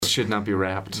should not be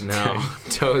wrapped. No.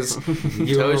 Toes.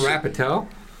 You want to wrap a toe?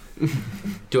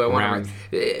 Do I want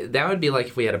to... That would be like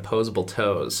if we had opposable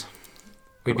toes.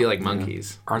 We'd be like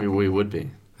monkeys. We would be.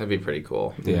 That'd be pretty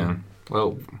cool. Yeah.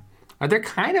 Well, they're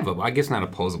kind of, I guess not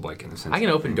opposable, like, in a sense. I can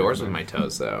open doors with my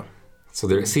toes, though. So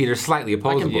they're slightly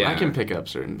opposable. I can pick up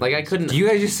certain... Like, I couldn't... Do you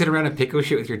guys just sit around and pick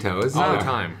shit with your toes? All the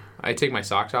time. I take my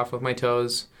socks off with my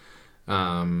toes.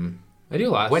 I do a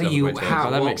lot of stuff with my toes. How?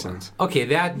 that makes sense. Okay,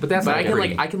 but that's But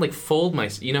not I can fold my...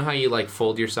 You know how you, like,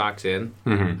 fold your socks in?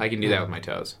 Mm-hmm. I can do that with my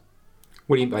toes.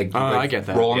 What do you, like, I get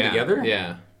that. roll them Yeah. together?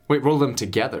 Yeah. Wait, roll them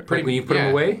together. Like when you put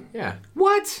them away? Yeah.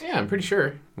 What? Yeah, I'm pretty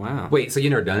sure. Wow. Wait, so you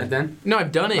never done it then? No,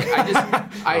 I've done it.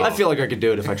 I feel like I could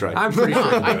do it if I tried. I'm pretty sure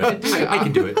I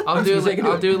can do it. I'll do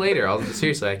it later.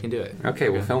 Seriously, I can do it. Okay,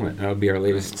 we'll film it. That'll be our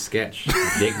latest sketch.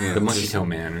 The Monkey Toe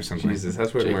Man or something. Jesus,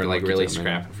 that's when Jake we're the like Monkey really Toe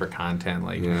Man. scrapping for content.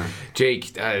 Like, Yeah.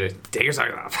 Jake, take your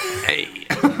socks off. Hey.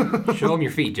 Show them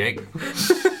your feet, Jake.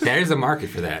 There's a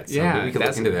market for that. So Yeah, we could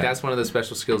look into that. that's one of the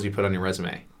special skills you put on your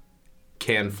resume.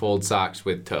 Can fold socks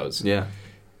with toes. Yeah.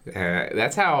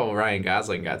 That's how Ryan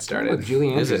Gosling got started. Julie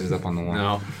Andrews is up on the wall.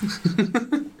 No.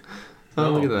 Oh,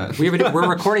 look at that. We're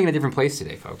recording in a different place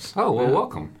today, folks. Oh, well,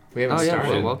 welcome. We haven't Oh, yeah, started.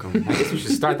 well, welcome. I guess we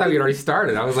should start. I thought we had already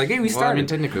started. I was like, hey, we Well, I started. mean,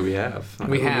 technically we have.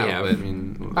 We have, but I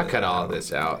mean, I cut all of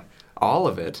this out. all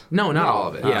of it. No, not all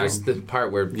of it. Yeah. Just the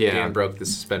part where Dan broke the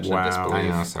suspension of Wow. disbelief. I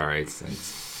know, sorry. It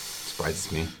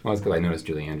surprises me. Well, it's because I noticed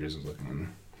Julie Andrews was looking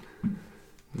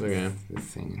Okay. at the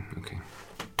thing. Okay.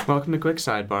 Welcome to Quick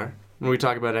Sidebar, where we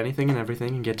talk about anything and everything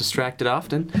and get distracted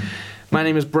often. My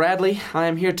name is Bradley. I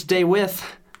am here today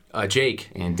with... Jake.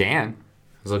 And Dan.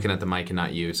 I was looking at the mic and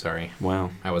not you, sorry.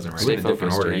 Wow. I wasn't We're ready. in a different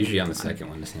focused, order. Jake. Usually on the second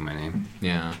one to say my name.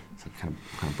 Yeah. So kind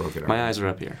of broke it up. My eyes are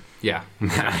up here. Yeah.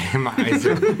 My eyes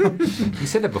are... You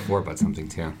said that before about something,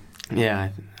 too. Yeah,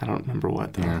 I don't remember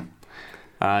what, though.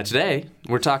 Yeah. Today,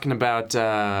 we're talking about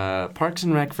Parks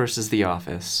and Rec versus The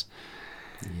Office.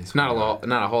 Not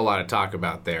a whole lot to talk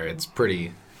about there. It's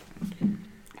pretty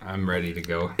I'm ready to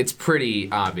go. pretty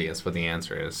obvious what the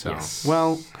answer is. So Yes.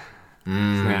 Well,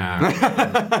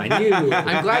 I knew.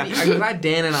 I'm glad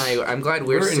Dan and I'm glad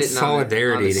we're in sitting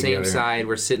solidarity on the same together. side.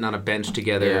 We're sitting on a bench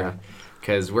together. Yeah.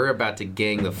 Because we're about to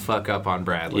gang the fuck up on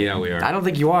Bradley. Yeah, we are. I don't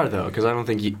think you are, though, because I don't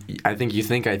think you... I think you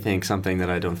think I think something that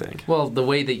I don't think. Well, the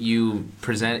way that you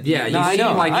present... Yeah, No, you I seem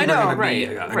know, like I you're know, going to right,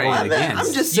 be right. going against.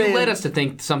 I'm just You saying... led us to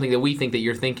think something that we think that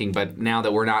you're thinking, but now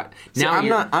that we're not... See,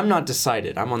 Now I'm not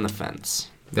decided. I'm on the fence.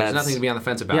 there's nothing to be on the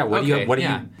fence about. Yeah, what Okay, do you...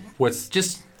 yeah. What's...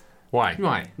 Just... Why?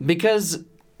 Why? Because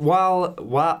while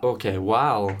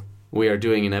we are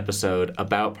doing an episode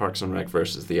about Parks and Rec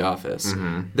versus The Office,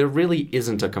 there really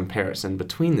isn't a comparison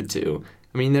between the two.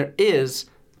 I mean, there is,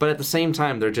 but at the same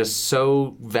time, they're just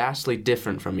so vastly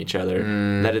different from each other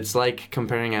that it's like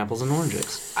comparing apples and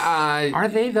oranges. Are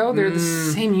they, though? They're the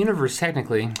same universe,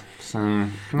 technically. So...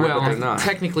 Well, they're not.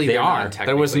 technically They they're are. not.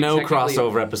 There was no Technically-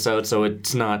 crossover episode, so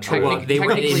it's not true. Technically- Well, they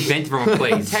were technically- invented from a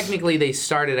place. Technically, they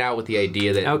started out with the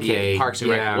idea that Okay, the Parks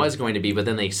and yeah. Rec was going to be, but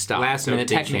then they stopped. Last so minute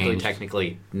they changed.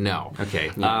 technically, no.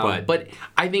 Okay, But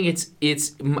I think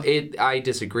I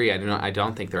disagree. I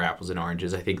don't think they're apples and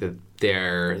oranges. I think that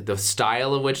they're the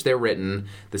style of which they're written,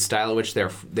 the style of which they're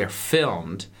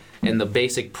filmed, and the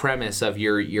basic premise of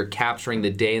you're capturing the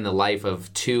day in the life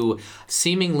of two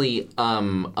seemingly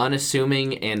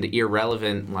unassuming and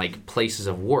irrelevant like places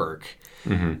of work.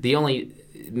 The only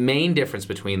main difference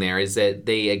between there is that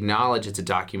they acknowledge it's a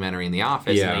documentary in The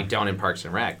Office Yeah. and they don't in Parks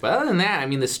and Rec. But other than that, I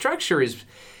mean, the structure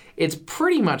it's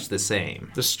pretty much the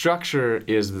same. The structure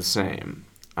is the same.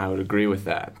 I would agree with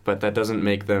that, but that doesn't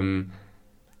make them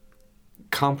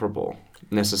comparable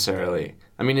necessarily.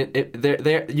 I mean,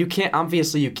 you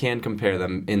can compare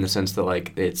them in the sense that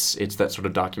like it's that sort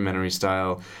of documentary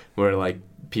style where like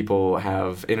people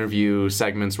have interview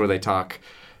segments where they talk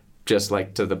just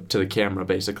like to the camera,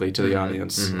 basically to the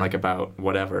audience, like about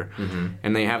whatever,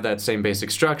 and they have that same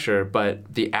basic structure,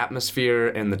 but the atmosphere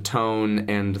and the tone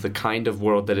and the kind of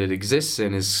world that it exists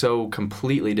in is so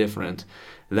completely different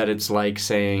that it's like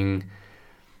saying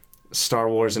Star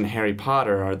Wars and Harry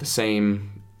Potter are the same.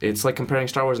 It's like comparing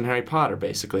Star Wars and Harry Potter,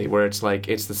 basically, where it's like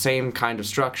it's the same kind of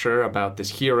structure about this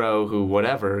hero who,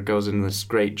 whatever, goes in this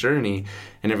great journey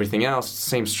and everything else. It's the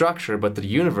same structure, but the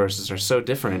universes are so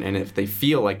different, and if they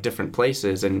feel like different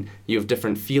places, and you have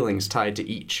different feelings tied to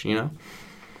each, you know?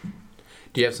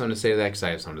 Do you have something to say to that? Because I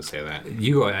have something to say to that.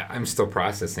 You go. I'm still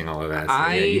processing all of that. So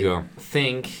I yeah, you go.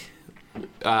 think,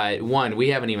 one, we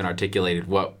haven't even articulated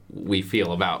what we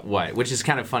feel about what, which is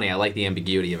kind of funny. I like the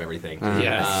ambiguity of everything.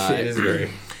 Yes, it is very.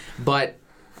 But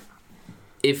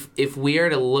if we are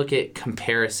to look at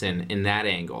comparison in that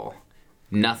angle,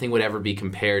 nothing would ever be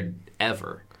compared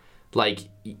ever. Like,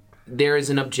 there is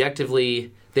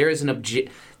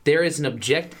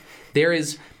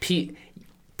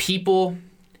people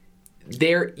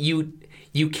there.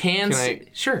 You can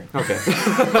sure. Okay.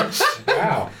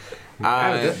 Wow.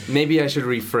 Maybe I should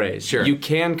rephrase. Sure. You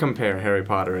can compare Harry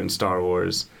Potter and Star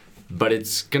Wars, but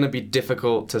it's going to be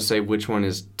difficult to say which one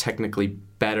is technically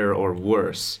better or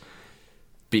worse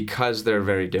because they're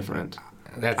very different.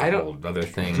 That's a whole other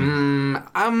thing.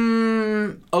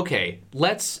 Okay.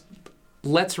 Let's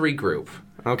regroup.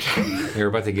 Okay. You're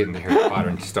about to get into Harry Potter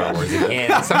and Star Wars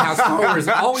again. Somehow Star Wars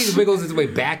always wiggles its way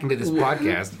back into this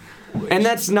podcast. And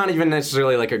that's not even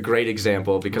necessarily like a great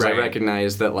example because I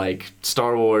recognize that like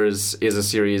Star Wars is a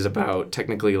series about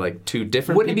technically like two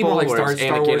different Wouldn't people, it be more like whereas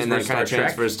Star Anakin Wars and then versus kind of Star Trek?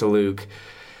 transfers to Luke.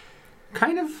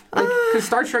 Kind of. Because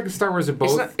Star Trek and Star Wars are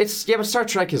both... But Star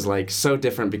Trek is like so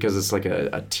different because it's like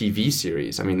a TV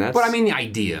series. I mean, that's... But I mean the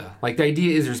idea. Like the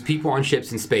idea is there's people on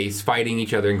ships in space fighting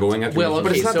each other and going after each other.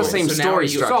 but it's not the same story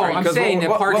structure. So I'm saying that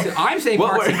Parks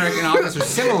and Rec and Office are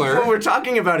similar. What we're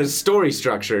talking about is story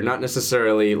structure, not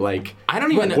necessarily like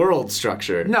world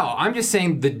structure. No, I'm just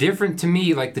saying the difference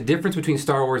between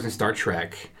Star Wars and Star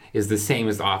Trek is the same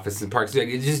as The Office and Parks and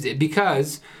Rec. It's just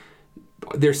because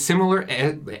they're similar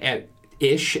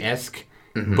esque,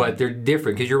 but they're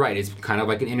different. Because you're right, it's kind of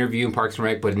like an interview in Parks and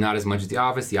Rec, but not as much as The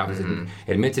Office. The Office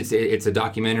admits it's a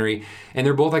documentary, and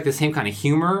they're both like the same kind of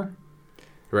humor,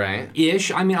 right?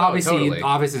 Ish. I mean, obviously, totally.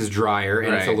 Office is drier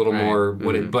and it's a little more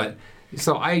but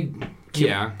so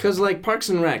because like Parks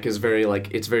and Rec is very like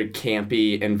it's very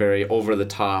campy and very over the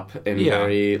top and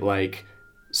very like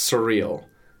surreal.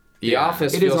 The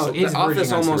Office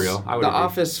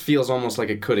feels almost like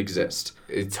it could exist.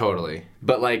 Totally.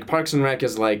 But like Parks and Rec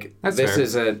is like this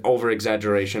is an over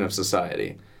exaggeration of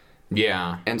society.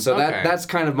 Yeah. And so that's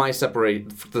kind of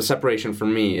the separation for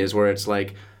me is where it's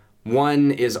like one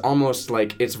is almost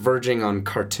like it's verging on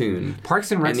cartoon.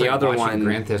 Parks and Rec, and the other one,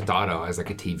 Grand Theft Auto, as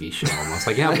like a TV show almost.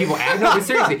 Like how people act. No, but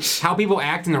seriously, how people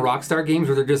act in the Rockstar games,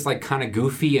 where they're just like kind of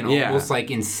goofy and almost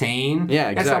like insane. Yeah,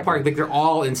 exactly. That's how Parks. Like they're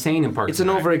all insane in Parks. It's an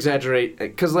over exaggerate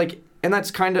because like, and that's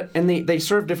kind of, and they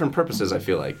serve different purposes. I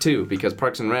feel like too because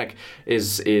Parks and Rec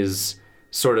is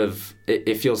sort of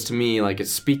it feels to me like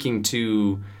it's speaking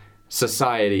to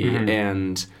society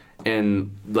and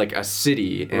like a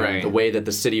city and the way that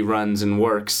the city runs and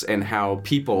works and how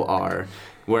people are.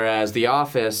 Whereas The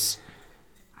Office,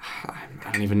 I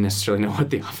don't even necessarily know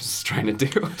what The Office is trying to do.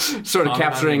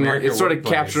 capturing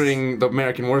the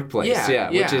American workplace.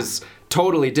 Which is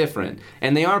totally different.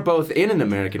 And they are both in an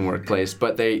American workplace,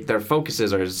 but their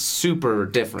focuses are super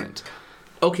different.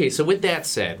 Okay, so with that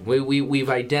said, we've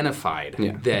identified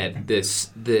that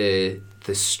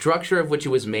the structure of which it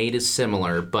was made is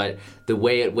similar, but the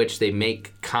way at which they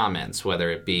make comments,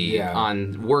 whether it be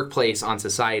on workplace, on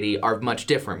society, are much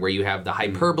different, where you have the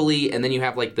hyperbole and then you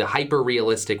have like the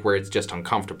hyper-realistic where it's just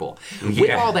uncomfortable.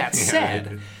 With all that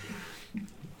said,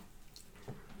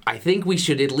 I think we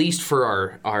should, at least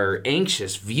for our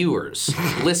anxious viewers,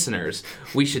 listeners,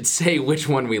 we should say which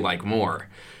one we like more.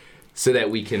 So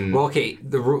that we can... Well, okay,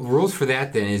 the rules for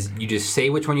that then is you just say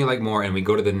which one you like more and we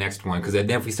go to the next one. Because then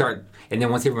if we start... And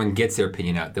then once everyone gets their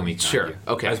opinion out, then we can argue.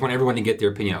 Okay. I just want everyone to get their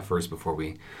opinion out first before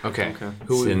we... Okay.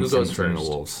 Who goes first? The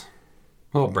wolves.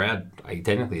 Well, Brad,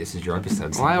 technically this is your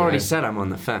episode. Well, I already said I'm on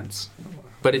the fence.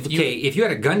 But if you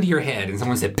had a gun to your head and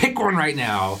someone said, pick one right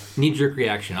now, knee-jerk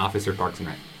reaction, Office or Parks and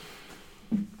Rec?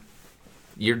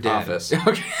 You're dead. Office.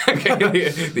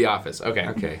 Okay. The Office. Okay.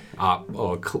 Okay.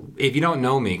 If you don't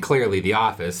know me, clearly The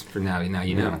Office. For now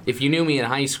you know. If you knew me in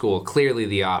high school, clearly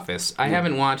The Office. I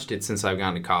haven't watched it since I've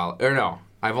gone to college. Or no,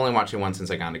 I've only watched it once since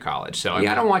I've gone to college. So I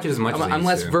don't watch it as much as I used I'm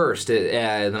less to. versed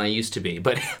than I used to be.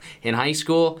 But in high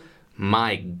school,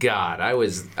 my God,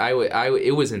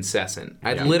 it was incessant.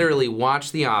 I'd literally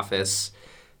watch The Office,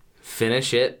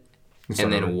 finish it,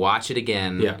 and then watch it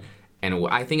again. Yeah. And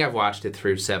I think I've watched it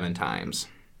through 7 times.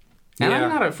 And I'm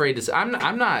not afraid to say, I'm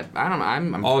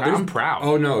proud.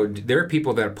 Oh, no. There are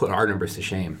people that put our numbers to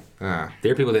shame. There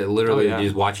are people that literally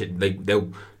just watch it.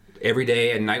 They'll every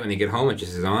day at night when they get home, it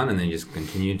just is on, and then just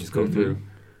continue, just go through.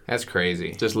 That's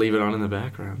crazy. Just leave it on in the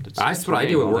background. That's what I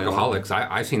do with Workaholics.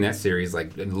 I've seen that series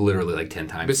literally 10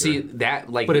 times. But see, that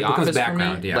but The it becomes Office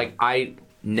background, for me,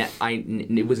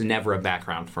 yeah. it was never a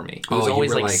background for me. It was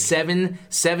always like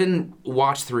seven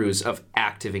watch throughs of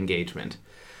active engagement.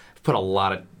 Put a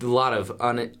lot of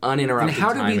uninterrupted. And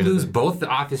how did we lose both the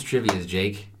Office trivias,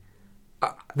 Jake?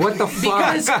 What the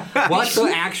fuck? What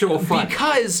the actual fuck?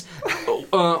 Because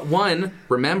one,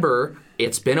 remember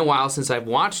it's been a while since I've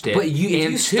watched it. But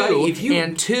if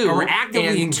you are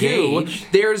actively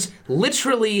engaged, there's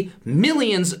literally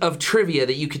millions of trivia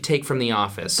that you could take from The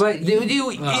Office. But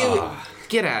you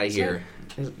get out of here.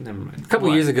 Never mind. a couple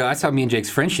of years ago, that's how me and Jake's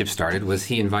friendship started. Was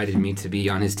he invited me to be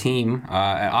on his team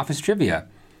at Office Trivia?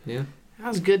 Yeah. That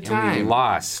was a good And time. we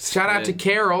lost. Shout out to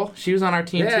Carol. She was on our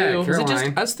team Yeah, too. Was it just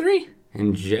Caroline. us three?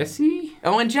 And Jesse?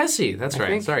 Oh, and Jesse. That's right.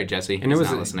 think. Sorry, Jesse. And it was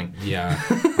not listening. Yeah.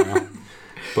 Well,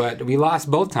 but we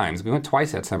lost both times. We went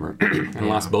twice that summer and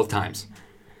lost both times.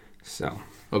 So.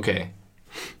 Okay.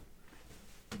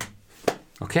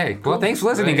 Okay. Well, thanks for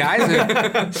listening,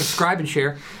 guys. Subscribe and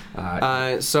share.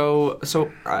 So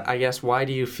I guess why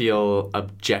do you feel,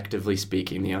 objectively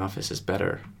speaking, The Office is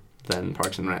better than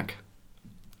Parks and Rec?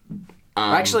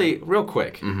 Actually, real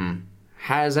quick,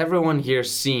 has everyone here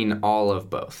seen all of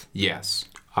both? Yes.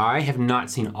 I have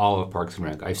not seen all of Parks and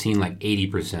Rec. I've seen like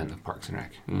 80% of Parks and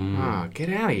Rec. Oh, get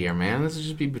out of here, man. This will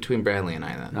just be between Bradley and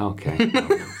I then. Okay.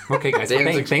 Okay, guys.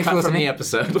 Dan's Thanks cut for from listening. the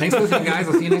episode. Thanks for listening, guys.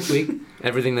 I'll see you next week.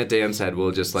 Everything that Dan said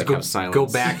will just like have silence. Go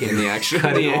back in the actual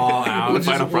cut it all out. the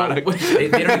final product. They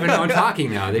don't even know I'm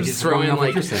talking now. They just Throw in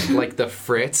like like the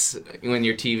fritz when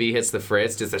your TV hits the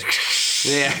fritz, just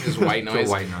just white noise.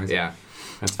 white noise. Yeah.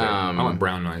 That's fair. I want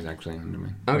brown noise actually.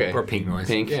 Okay. Or pink noise.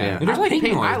 Pink, yeah. I like pink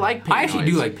noise. I like pink I actually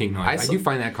noise. do like pink noise. I do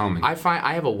find that calming.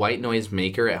 I have a white noise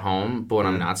maker at home, but when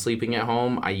I'm not sleeping at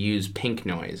home, I use pink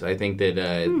noise. I think that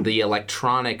the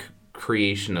electronic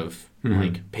creation of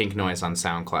like pink noise on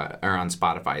SoundCloud or on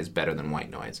Spotify is better than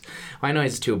white noise. White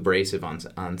noise is too abrasive on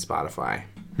Spotify.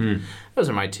 Those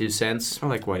are my 2 cents. I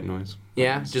like white noise.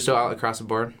 Yeah, just all across the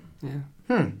board.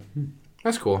 Yeah.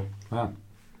 That's cool. Wow.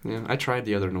 Yeah, I tried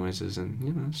the other noises,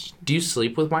 and it's Do you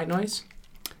sleep with white noise?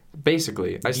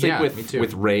 basically I sleep Yeah, me too.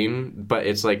 with rain, but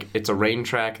it's a rain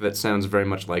track that sounds very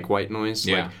much like white noise.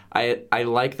 Yeah. Like, I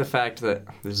like the fact that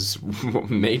this is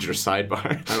major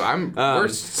sidebar.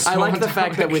 We're I like the on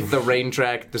fact that topic. with the rain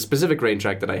track, the specific rain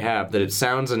track that I have, that it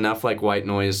sounds enough like white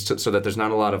noise so that there's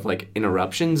not a lot of like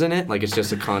interruptions in it. Like it's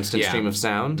just a constant Yeah. stream of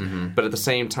sound. But at the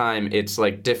same time, it's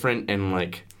like different and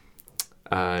like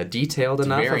detailed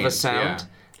enough of a variant, sound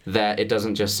that it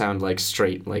doesn't just sound like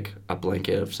straight like a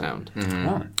blanket of sound.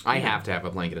 Oh. I have to have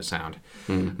a blanket of sound.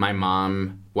 My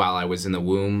mom, while I was in the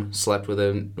womb, slept with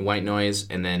a white noise,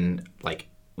 and then like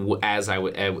as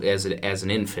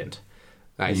an infant,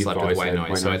 I You've slept with always white had noise.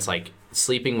 white So noise. it's like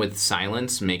sleeping with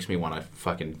silence makes me want to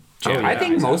fucking. Oh, check I my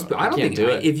think eyes most. out. I don't can't think do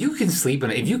it. if you can sleep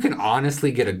if you can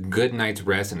honestly get a good night's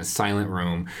rest in a silent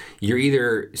room, you're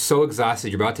either so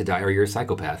exhausted you're about to die, or you're a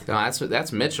psychopath. No,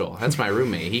 that's Mitchell. That's my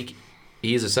roommate.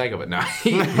 He's a psychopath. No,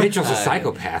 Mitchell's a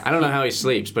psychopath. I don't know how he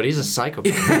sleeps, but he's a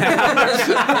psychopath. I'm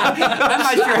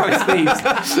not sure how he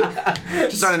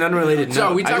sleeps. Just on an unrelated note,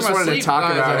 So we I talk just about wanted sleep? to talk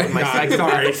Oh, about sorry. my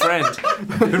psychopath friend.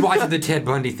 I've been watching the Ted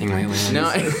Bundy thing lately.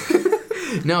 no,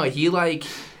 no. He like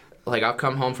I'll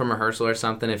come home from rehearsal or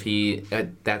something. If he,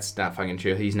 that's not fucking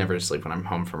true. He's never asleep when I'm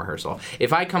home from rehearsal.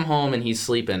 If I come home and he's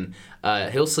sleeping,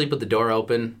 he'll sleep with the door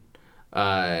open,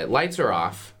 lights are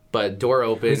off. But door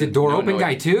open. He's a door open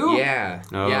guy too? Yeah.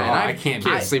 Oh, yeah. And I can't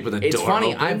sleep with a it's door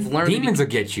funny. open. I've learned. Demons will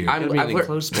get you. Gotta be in I've lear-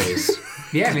 enclosed space.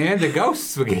 Yeah, man, the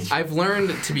ghosts will get you. I've learned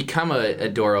to become a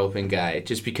door open guy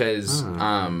just because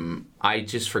I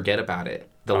just forget about it.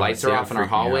 The lights see, are that off in our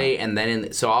freaked me hallway, and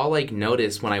then so I'll like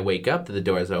notice when I wake up that the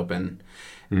door's open.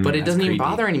 But it that's doesn't even creepy.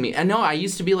 bother me. I know I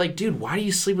used to be like, dude, why do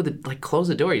you sleep with the close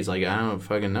the door? He's like, I don't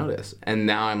fucking notice. And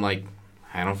now I'm like,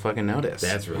 I don't fucking notice.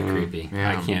 That's really creepy.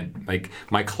 Yeah. I can't,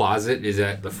 my closet is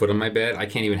at the foot of my bed. I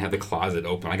can't even have the closet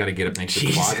open. I gotta get up next to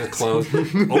the closet closed.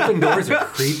 Open doors are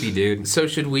creepy, dude. So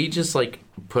should we just like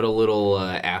put a little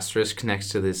asterisk next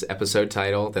to this episode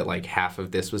title that like half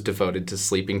of this was devoted to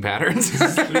sleeping patterns?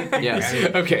 Yes.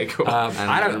 Okay, cool.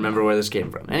 I don't remember where this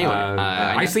came from. Anyway,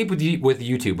 I sleep with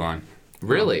YouTube on.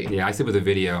 Really? Yeah, I sleep with a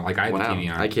video. Like I have wow, the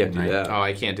TV on. I can't do at night. that. Oh,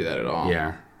 I can't do that at all.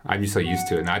 Yeah, I'm just so used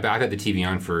to it. And I've had the TV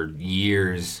on for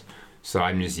years, so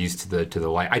I'm just used to the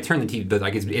light. I turn the TV, but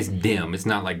like it's dim. It's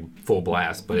not like full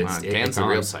blast, but Wow, it's Dan's a on.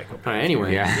 real psychopath. All right,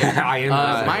 anyway. Yeah, I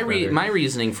am. My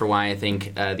reasoning for why I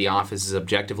think The Office is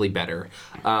objectively better.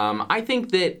 I think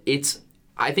that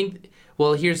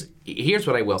well, here's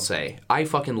what I will say. I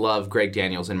fucking love Greg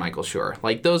Daniels and Michael Schur.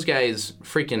 Like those guys,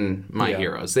 freaking my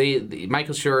heroes.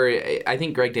 Michael Schur. I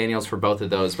think Greg Daniels for both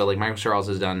of those, but like Michael Schur also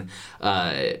has done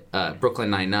Brooklyn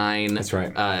Nine-Nine. That's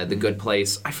right. The Good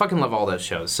Place. I fucking love all those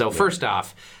shows. So first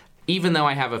off, even though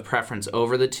I have a preference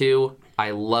over the two,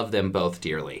 I love them both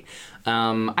dearly.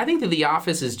 I think that The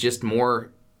Office is just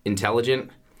more intelligent.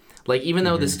 Like, even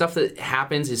though the stuff that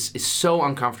happens is so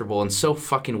uncomfortable and so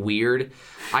fucking weird,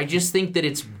 I just think that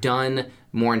it's done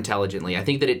more intelligently. I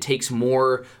think that it takes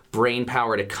more brain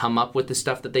power to come up with the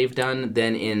stuff that they've done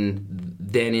than in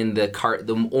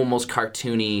the almost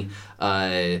cartoony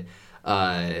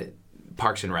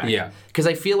Parks and Rec. Yeah. Because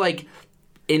I feel like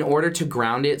in order to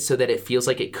ground it so that it feels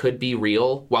like it could be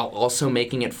real while also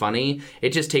making it funny, it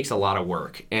just takes a lot of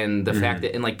work. And the fact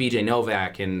that, and like BJ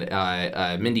Novak and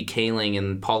Mindy Kaling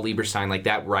and Paul Lieberstein, like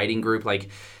that writing group, like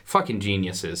fucking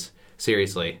geniuses.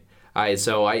 Seriously.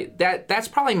 That's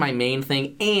probably my main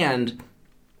thing. And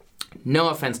no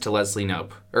offense to Leslie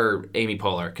Knope or Amy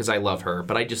Poehler, because I love her,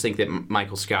 but I just think that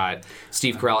Michael Scott,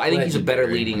 Steve Carell, I think he's a better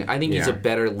leading. I think he's a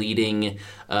better leading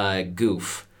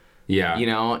goof. Yeah. You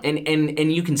know,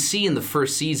 and you can see in the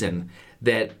first season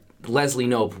that Leslie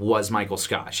Knope was Michael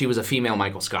Scott. She was a female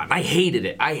Michael Scott. And I hated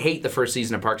it. I hate the first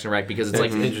season of Parks and Rec because it's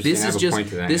That's like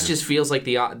interesting. this just feels like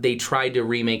they tried to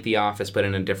remake The Office but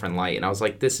in a different light. And I was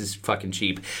like, this is fucking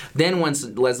cheap. Then once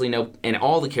Leslie Knope and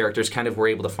all the characters kind of were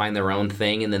able to find their own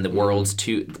thing and then the worlds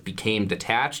became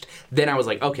detached, then I was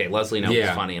like, okay, Leslie Knope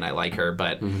is funny and I like her.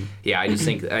 But I just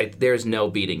think there's no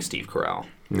beating Steve Carell.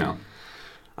 No.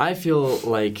 I feel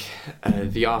like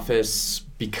The Office,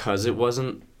 because it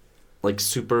wasn't like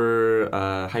super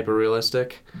hyper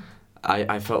realistic,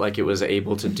 I felt like it was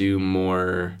able to do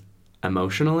more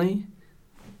emotionally.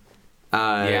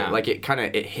 Like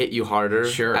it hit you harder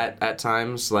at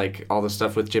times, like all the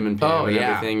stuff with Jim and Pam and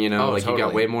everything, you know, like totally. You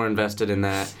got way more invested in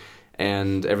that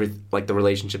and the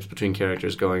relationships between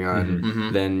characters going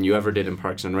on than you ever did in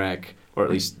Parks and Rec, or at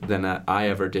least than I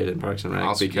ever did in Parks and Rec.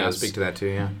 I'll speak to that too,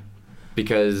 yeah.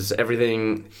 Because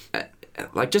everything,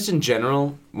 like just in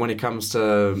general, when it comes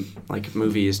to like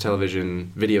movies,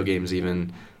 television, video games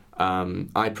even,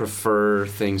 I prefer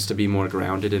things to be more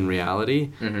grounded in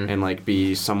reality and like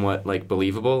be somewhat like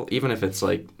believable, even if it's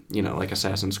like, you know, like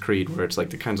Assassin's Creed, where it's like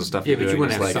the kinds of stuff you're doing. Yeah, but you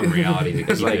want to have some reality.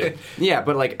 To keep it. Yeah,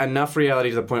 but like enough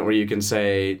reality to the point where you can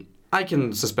say, I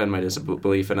can suspend my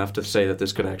disbelief enough to say that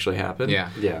this could actually happen. Yeah.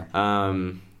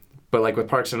 But like with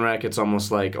Parks and Rec, it's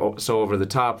almost like so over the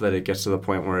top that it gets to the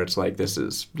point where it's like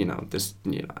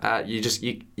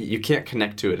you can't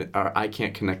connect to it, or I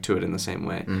can't connect to it in the same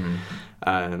way,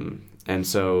 and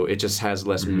so it just has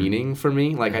less meaning for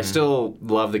me. Like I still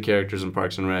love the characters in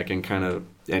Parks and Rec and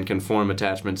can form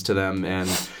attachments to them, and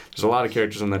there's a lot of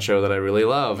characters on that show that I really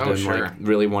loved like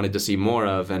really wanted to see more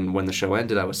of. And when the show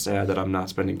ended, I was sad that I'm not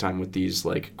spending time with these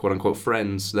like quote unquote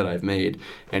friends that I've made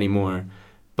anymore,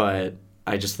 but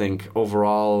I just think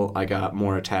overall I got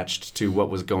more attached to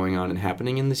what was going on and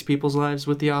happening in these people's lives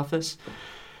with The Office.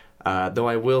 Though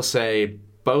I will say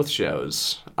both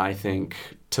shows, I think,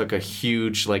 took a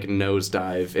huge like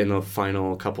nosedive in the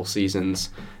final couple seasons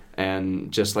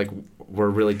and just like were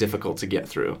really difficult to get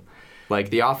through. Like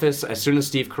The Office, as soon as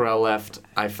Steve Carell left,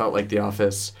 I felt like The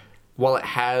Office, while it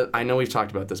had, I know we've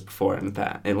talked about this before in the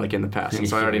past, and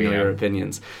so I already know your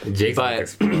opinions.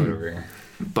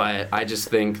 But I just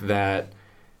think that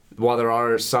while there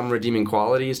are some redeeming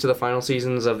qualities to the final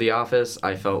seasons of The Office,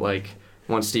 I felt like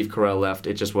once Steve Carell left,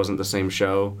 it just wasn't the same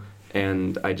show,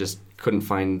 and I just couldn't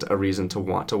find a reason to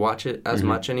want to watch it as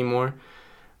much anymore.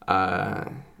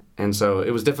 And so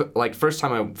it was difficult. Like first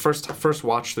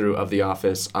watch through of The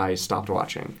Office, I stopped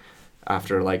watching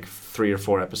after like 3 or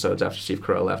 4 episodes after Steve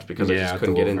Carell left because I just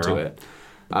couldn't get into it.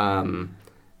 And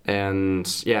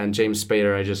James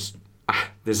Spader,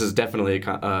 this is definitely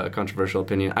a controversial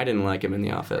opinion. I didn't like him in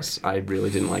The Office. I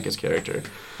really didn't like his character.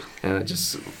 And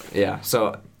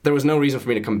so there was no reason for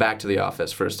me to come back to The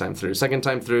Office first time through. Second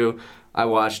time through, I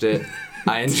watched it.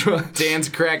 I enjoyed. Dan's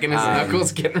cracking his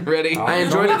knuckles, getting ready. I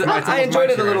enjoyed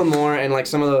it a little more, and like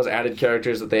some of those added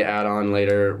characters that they add on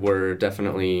later were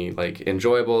definitely like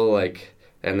enjoyable, like,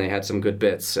 and they had some good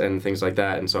bits and things like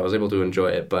that, and so I was able to enjoy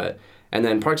it. And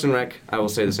then Parks and Rec, I will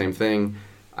say the same thing.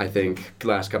 I think the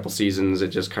last couple seasons, it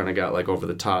just kind of got like over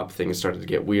the top. Things started to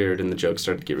get weird, and the jokes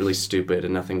started to get really stupid,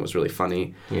 and nothing was really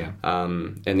funny. Yeah.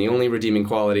 And the only redeeming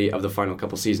quality of the final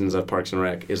couple seasons of Parks and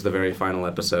Rec is the very final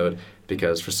episode,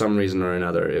 because for some reason or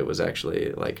another, it was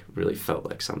actually like really felt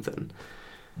like something.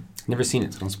 Never seen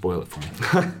it, so don't spoil it for me.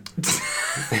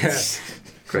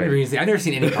 Great. I've never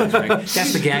seen any Parks and Rec.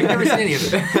 That's the gag. I've never seen any of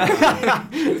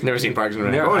it. Never seen Parks and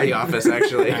Rec. Or The Office,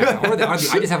 actually. I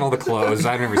just have all the clothes.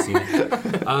 I've never seen it.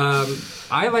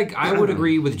 I would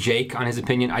agree with Jake on his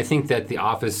opinion. I think that The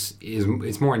Office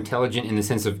is more intelligent in the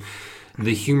sense of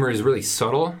the humor is really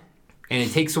subtle, And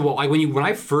it takes a while. Like when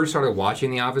I first started watching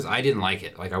The Office, I didn't like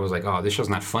it. Like I was like, oh, this show's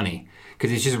not funny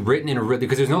because it's just written in a really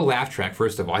because there's no laugh track.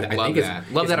 First of all, I think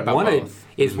Love that about both.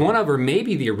 It's one of or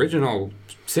maybe the original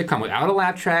sitcom without a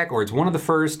laugh track, or it's one of the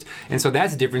first, and so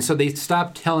that's different. So they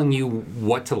stopped telling you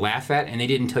what to laugh at, and they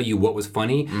didn't tell you what was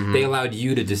funny. They allowed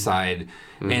you to decide.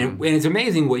 And it's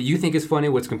amazing what you think is funny,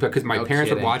 what's compared. Because my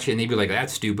parents would watch it and they'd be like,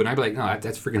 "That's stupid." And I'd be like, "No,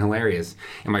 that's freaking hilarious."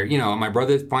 And my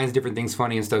brother finds different things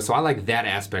funny and stuff. So I like that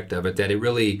aspect of it. That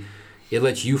it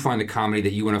lets you find the comedy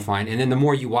that you want to find, and then the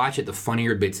more you watch it, the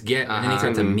funnier bits get, and then they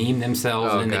start to meme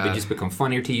themselves, and then they just become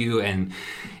funnier to you, and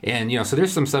so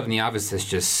there's some stuff in The Office that's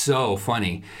just so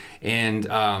funny, and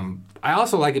I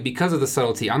also like it because of the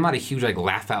subtlety. I'm not a huge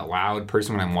laugh out loud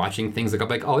person when I'm watching things. Like I'm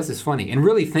like, oh, this is funny, and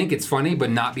really think it's funny, but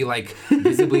not be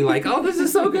visibly oh, this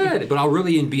is so good. But I'll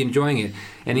really be enjoying it.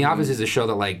 And The Office is a show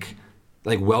that like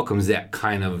welcomes that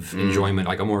kind of enjoyment,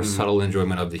 like a more subtle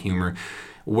enjoyment of the humor.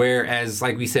 Whereas,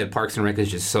 like we said, Parks and Rec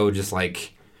is just so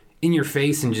in your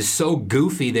face and just so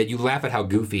goofy that you laugh at how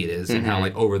goofy it is and how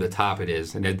over the top it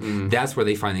is, and that's where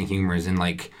they find the humor is in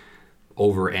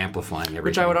over amplifying everything.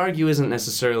 Which I would argue isn't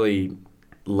necessarily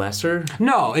lesser.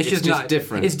 No, it's just not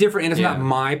different. It's different, and it's not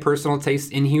my personal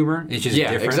taste in humor. It's just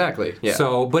different. Exactly. Yeah.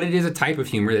 So, but it is a type of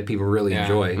humor that people really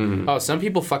enjoy. Oh, some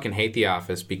people fucking hate The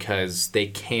Office because they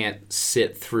can't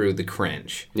sit through the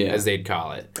cringe, as they'd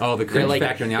call it. Oh, the cringe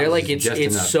factor in The Office is just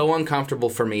it's enough. so uncomfortable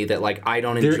for me that I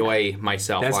don't enjoy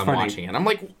myself while I'm watching it. I'm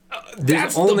like,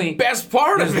 that's the best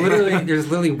part of it. There's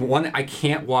literally one I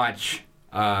can't watch.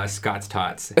 Scott's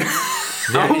Tots.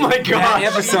 Oh my god!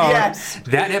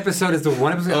 That episode is the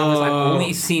one episode I've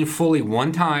only seen fully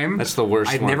one time. That's the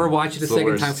worst. I've never watched it a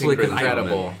second time fully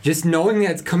because just knowing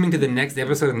that it's coming to the next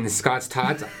episode in the Scott's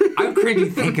Tots, I'm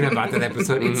cringy thinking about that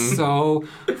episode. It's so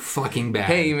fucking bad.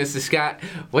 Hey, Mr. Scott,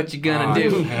 what you gonna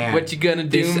do? What you gonna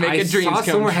do? Make a dream come true. I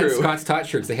saw someone had Scott's Tots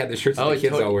shirts. They had the shirts that the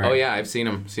kids all wear. Oh yeah, I've seen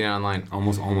them. Seen it online.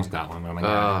 Almost got one. But I'm like,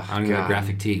 I don't even have a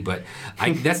graphic tee. But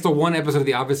that's the one episode of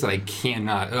The Office that I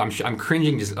cannot. I'm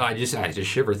cringing. I just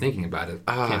shiver thinking about it.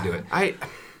 Can't do it. I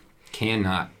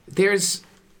cannot. There's,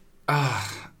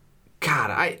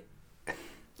 God,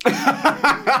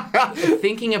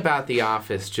 thinking about The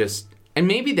Office just, and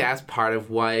maybe that's part of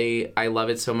why I love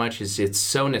it so much is it's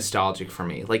so nostalgic for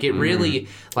me. It really,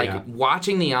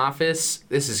 watching The Office.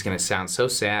 This is gonna sound so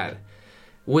sad.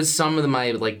 Was some of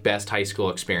my best high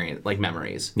school experience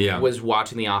memories. Yeah. Was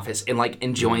watching The Office and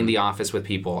enjoying The Office with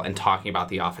people and talking about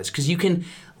The Office because you can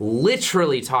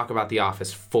literally talk about The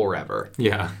Office forever.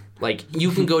 Yeah.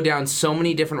 You can go down so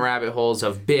many different rabbit holes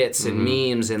of bits and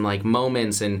memes and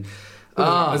moments and. It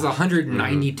was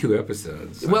 192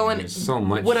 episodes. Well, and there's so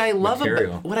much what I love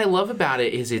material. What I love about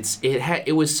it is it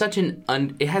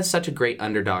has such a great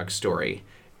underdog story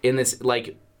in this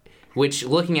which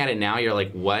looking at it now you're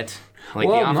like what. The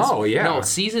Office, no,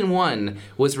 season 1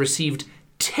 was received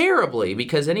terribly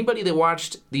because anybody that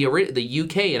watched the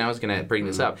UK, and I was going to bring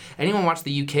this up, anyone watched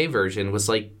the UK version was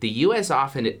the US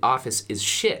Office is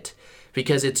shit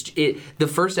because the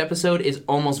first episode is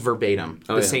almost verbatim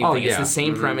the same thing. It's the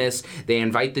same premise. They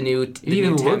invite the new it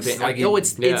even looks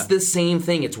it's the same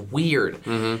thing. It's weird,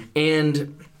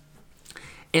 and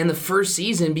the first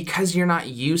season because you're not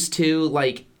used to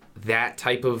that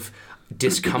type of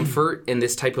discomfort and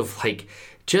this type of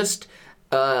just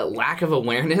lack of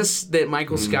awareness that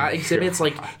Michael Scott exhibits.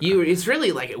 It's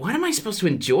really what am I supposed to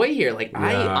enjoy here?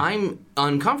 I'm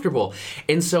uncomfortable.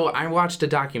 And so I watched a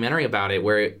documentary about it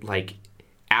where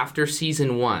after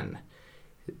season 1,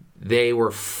 they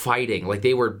were fighting,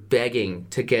 they were begging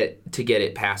to get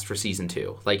it passed for season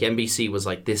 2. NBC was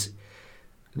this.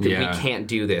 We can't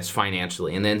do this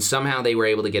financially. And then somehow they were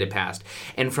able to get it passed.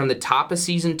 And from the top of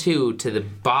season 2 to the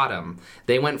bottom,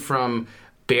 they went from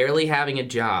barely having a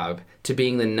job to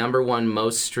being the number 1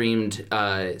 most streamed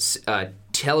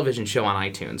television show on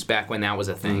iTunes back when that was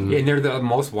a thing. And they're the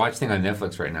most watched thing on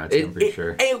Netflix right now, too, I'm pretty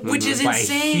sure. Which is by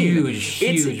insane. A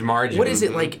huge margin. What is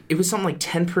it, it was something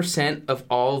 10% of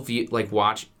all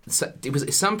watch. It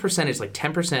was some percentage,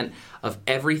 10% of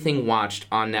everything watched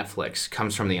on Netflix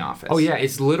comes from The Office. Oh yeah,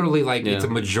 it's literally it's a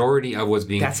majority of what's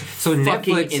being. That's fucking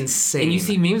Netflix, insane. And you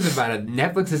see memes about it.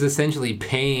 Netflix is essentially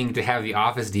paying to have The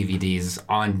Office DVDs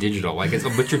on digital. It's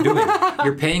what you're doing.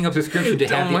 You're paying a subscription to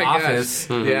have The Office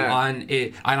on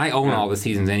it. And I own all the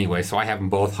seasons anyway, so I have them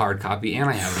both hard copy and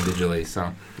I have them digitally.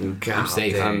 So I'm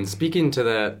safe. Speaking to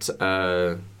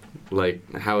that. like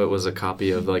how it was a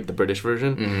copy of like the British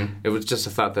version. It was just a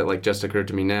thought that like just occurred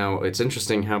to me now. It's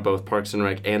interesting how both Parks and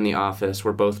Rec and The Office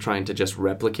were both trying to just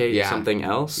replicate something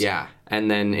else. Yeah. And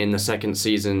then in the second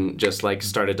season, just like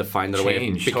started to find their way of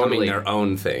Change. becoming Totally. their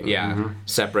own thing. Yeah.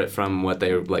 Separate from what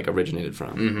they like originated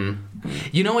from.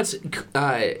 You know what's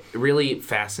really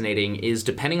fascinating is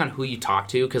depending on who you talk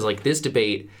to, because like this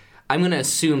debate, I'm going to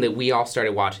assume that we all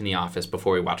started watching The Office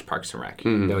before we watched Parks and Rec.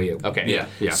 No, yeah. Okay.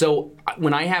 Yeah. So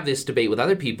when I have this debate with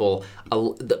other people,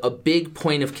 a big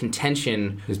point of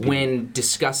contention when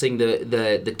discussing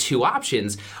the two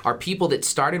options are people that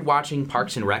started watching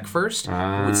Parks and Rec first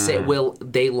would say, well,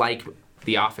 they like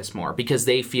The Office more because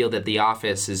they feel that The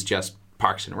Office is just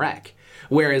Parks and Rec.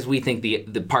 Whereas we think the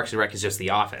Parks and Rec is just The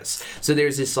Office. So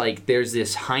there's this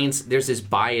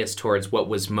bias towards what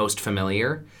was most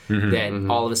familiar that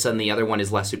all of a sudden the other one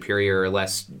is less superior or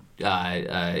less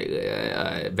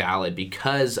valid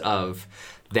because of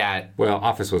that. Well,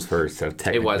 Office was first, so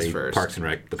technically was first. Parks and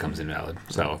Rec becomes invalid.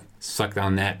 So sucked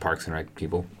on that, Parks and Rec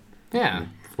people. Yeah.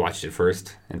 Watched it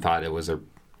first and thought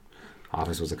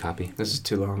Office was a copy. This is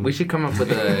too long. We should come up with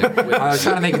a... I was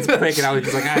trying to make it quick, and I was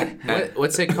just like,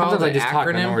 what's it called? Sometimes I An just talk,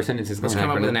 I know acronym? where sentences Let's go. come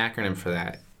up with an Acronym. acronym for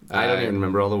that. I don't even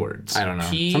remember all the words. I don't know.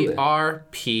 Something-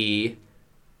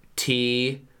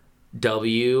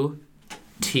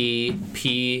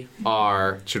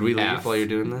 PRPTWTPR. Should we leave while you're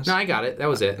doing this? No, I got it. That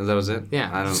was it. That was it? Yeah.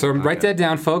 I don't, So write okay. that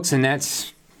down, folks, and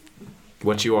that's...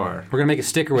 What you are. We're going to make a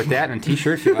sticker with that and a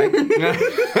t-shirt if you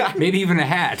like. Maybe even a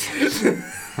hat.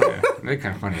 Yeah, that's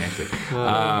kind of funny, actually.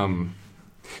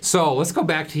 So let's go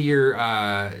back to your...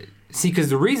 see,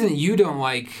 because the reason you don't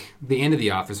like the end of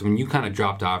The Office when you kind of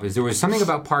dropped off is there was something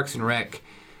about Parks and Rec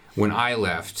when I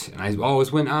left. And I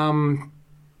always when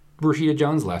Rashida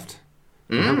Jones left.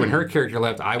 When her character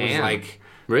left, I was Damn. like...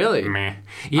 Really? Meh.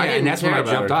 Yeah, didn't and that's when care I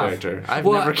about jumped her off. character. I've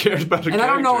Well, never cared about her and I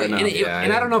don't know, character enough.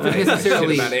 and I don't know if it's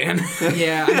necessarily. About Anne.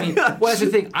 Yeah, I mean, well, that's the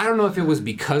thing. I don't know if it was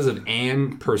because of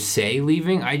Anne per se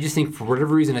leaving. I just think for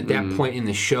whatever reason at that point in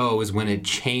the show is when it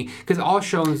changed. Because all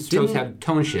shows have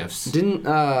tone shifts. Didn't,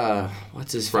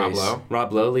 what's his Rob face? Lowe?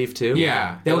 Rob Lowe leave too?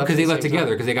 Yeah, They because they at the left same together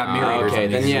time? because they got married. or Okay,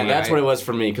 something. then yeah, that's I- what it was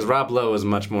for me, because Rob Lowe was a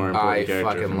much more important I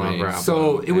character fucking for love me. Rob.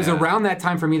 So it was Yeah. around that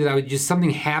time for me that I would just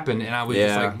something happened and I was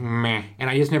just Yeah. like meh, and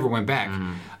I just never went back.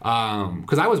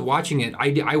 Because I was watching it,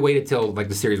 I waited till like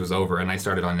the series was over and I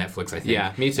started on Netflix. I think.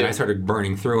 Yeah, me too. And I started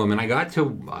burning through them, and I got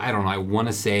to I don't know, I want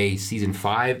to say season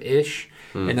 5-ish.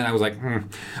 And then I was like,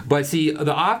 But see,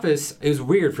 The Office is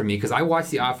weird for me because I watched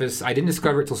The Office. I didn't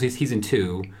discover it till season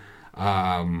 2.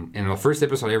 And the first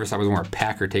episode I ever saw was where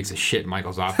Packer takes a shit in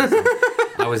Michael's office.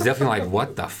 I was definitely like,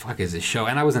 what the fuck is this show?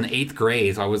 And I was in 8th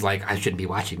grade, so I was like, I shouldn't be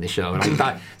watching this show. And I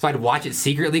thought, so I'd watch it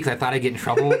secretly because I thought I'd get in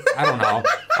trouble. I don't know.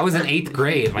 I was in 8th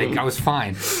grade. Like, I was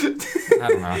fine. I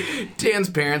don't know. Dan's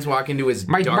parents walk into his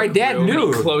My dark dad room knew.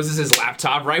 And he closes his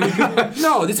laptop right when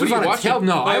No, this What was are on you a watching?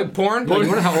 No, Porn? No, you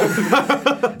wanna know how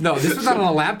old? No, this was not on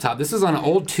a laptop. This was on an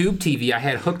old tube TV I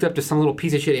had hooked up to some little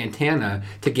piece of shit antenna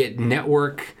to get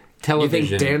network You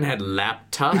television. think Dan had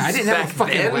laptops? I didn't have a back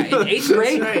fucking then? in 8th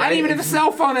grade. That's right. I didn't even have a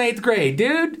cell phone in 8th grade,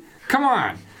 dude. Come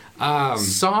on.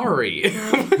 Sorry.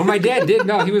 But my dad did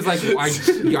know. He was like,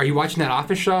 "Are you watching that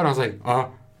Office show?" And I was like,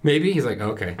 maybe." He's like,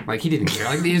 "Okay." Like he didn't care.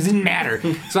 Like it didn't matter.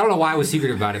 So I don't know why I was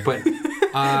secretive about it, but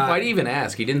Why do you even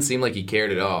ask? He didn't seem like he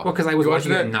cared at all. well, because I was You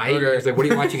watching it at night. Okay. He was like, "What are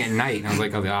you watching at night?" And I was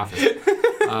like, "Oh, The Office."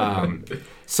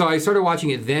 So I started watching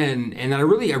it then, and then I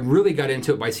really got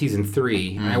into it by season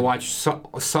 3. And I watched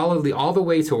solidly all the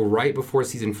way till right before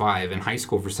season 5 in high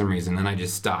school for some reason. Then I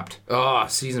just stopped. Oh,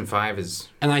 season 5 is...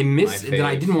 And I missed. My And then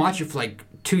I fave. didn't watch it for like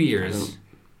 2 years.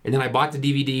 And then I bought the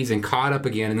DVDs and caught up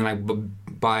again. And then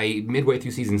by midway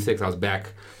through season 6, I was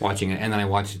back watching it. And then I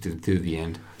watched it to the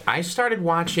end. I started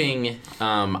watching...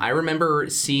 I remember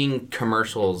seeing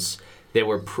commercials that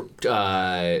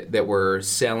were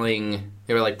selling...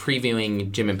 They were like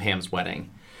previewing Jim and Pam's wedding.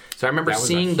 So I remember That was a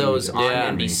seeing huge those on yeah,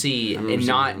 NBC remember and seeing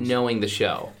not those. knowing the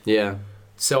show. Yeah.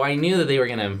 So I knew that they were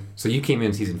gonna... So you came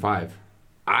in season 5.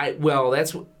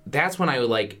 That's when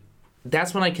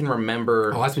I can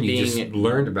remember. Oh, that's when you being, just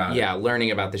learned about it. Yeah,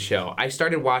 learning about the show. I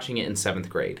started watching it in 7th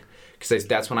grade because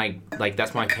that's when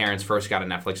my parents first got a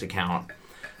Netflix account.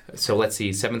 So let's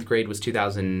see, 7th grade was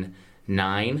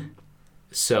 2009.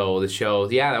 So the show,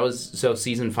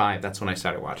 season 5. That's when I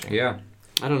started watching. Yeah.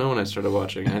 I don't know when I started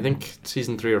watching. I think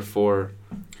season 3 or 4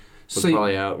 was So you-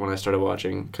 probably out when I started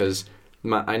watching, because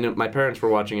I know my parents were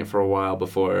watching it for a while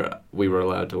before we were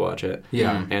allowed to watch it.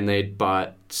 Yeah. And they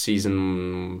bought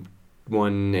season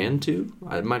 1 and 2.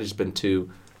 It might have just been 2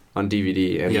 on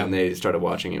DVD, and Yep. then they started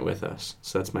watching it with us.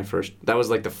 So that's my first. That was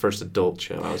like the first adult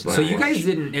show I was like. So you guys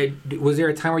didn't? Was there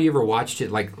a time where you ever watched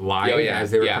it like live Oh, yeah,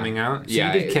 as they were yeah. coming out? So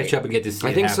Yeah, you did catch up and get to see.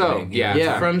 I it think so. happening. Yeah,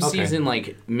 Yeah. from Okay. season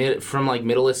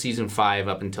middle of season 5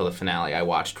 up until the finale, I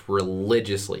watched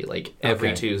religiously, like every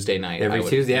Okay. Tuesday night. Every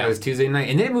Tuesday, yeah, it was Tuesday night,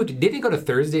 and then it moved. Did it go to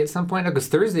Thursday at some point? Because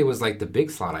Thursday was like the big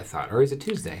slot, I thought, or is it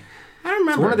Tuesday? I don't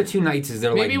remember. So one of the two nights is there.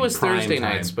 Maybe like it was prime Thursday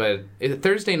time. nights, but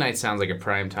Thursday night sounds like a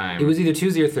prime time. It was either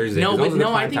Tuesday or Thursday. no, 'cause those but are the no,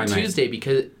 I prime think time nights. Tuesday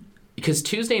because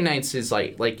Tuesday nights is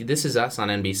like This Is Us on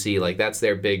NBC. Like that's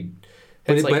their big.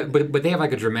 But, It's like, but they have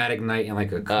like a dramatic night and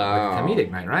like a comedic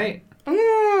night, right?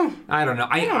 I don't know.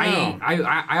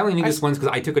 I only knew this once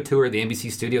because I took a tour of the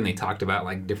NBC studio and they talked about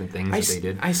like different things that they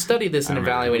did. I studied this in don't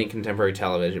remember. evaluating contemporary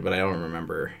television, but I don't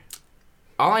remember.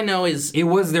 All I know is It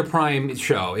was their prime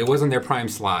show. It wasn't their prime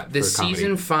slot. the for comedy.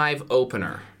 season 5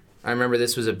 opener. I remember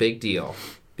this was a big deal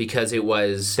because it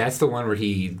was. That's the one where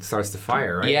he starts to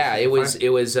fire, right? Yeah, it was.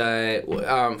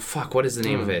 Fuck. What is the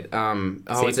name of it?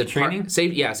 Is Safety it Training?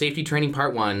 Safety Training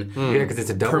Part 1. Yeah, because it's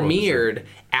a double Premiered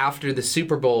after the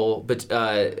Super Bowl, of Yes,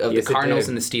 the it Cardinals did.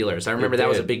 and the Steelers. I remember that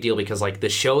was a did. big deal because like the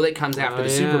show that comes after the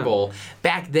Super yeah. Bowl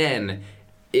back then,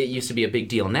 it used to be a big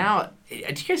deal. Now,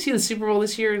 did you guys see the Super Bowl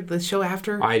this year? The show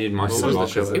after? I didn't watch What the was ball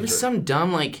the show? because It was some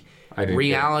dumb like I didn't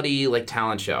reality like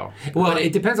talent show. Well, But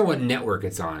it depends on what network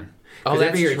it's on. Oh, 'Cause that's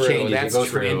every year true, it changes. that's it goes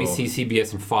true. from NBC,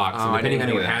 CBS, and Fox. Oh, and I depending didn't on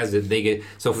who know that. has it, they get.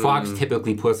 So Fox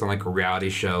typically puts on like a reality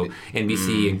show.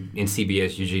 NBC and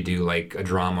CBS usually do like a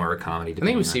drama or a comedy. I think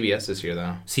it was depending on- CBS this year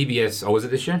though. CBS. Oh, was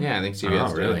it this year? Yeah, I think CBS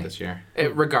Oh, did really? it this year.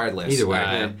 Regardless, Either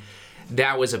way.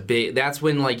 that was a big. That's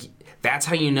when like that's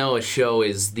how you know a show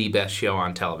is the best show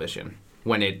on television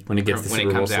when it gets the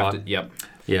Super Bowl slot. Yep.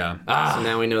 Yeah. So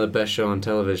now we know the best show on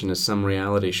television is some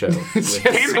reality show. It's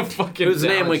just a fucking Whose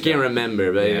name we talent can't show.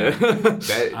 remember, but yeah.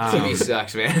 That TV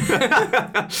sucks, man.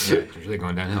 Yeah, it's really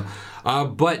going downhill.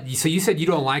 But so you said you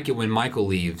don't like it when Michael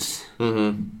leaves.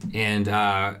 Mm-hmm. And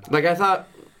Like I thought,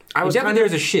 I was definitely kind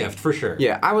of there's a shift for sure.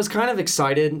 yeah, I was kind of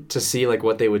excited to see like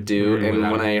what they would do, and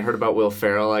without when him. I heard about Will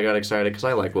Ferrell, I got excited because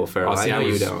I like Will Ferrell. Oh, see, I know I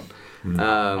you was- don't.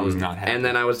 I was not happy. And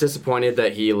then I was disappointed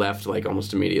that he left like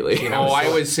almost immediately. I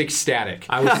was ecstatic.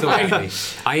 I was so happy.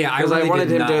 I Because really I wanted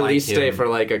did him not to at like least stay him. for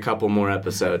like a couple more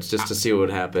episodes just to see what would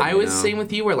happen. I you was know? same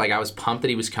with you, where like I was pumped that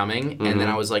he was coming, and then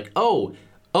I was like, oh,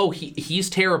 he's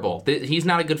terrible. He's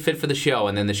not a good fit for the show.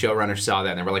 And then the showrunners saw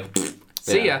that and they were like,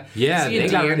 see ya. Yeah, see ya, they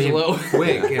got rid of him D'Angelo.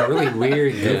 quick in a really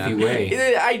weird, goofy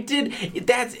way. I did.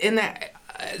 That's in that.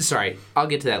 Sorry, I'll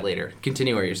get to that later.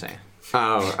 Continue what you're saying.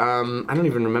 Oh, I don't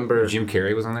even remember. Jim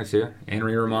Carrey was on there too, and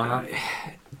Ray Romano.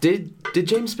 Did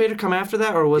James Spader come after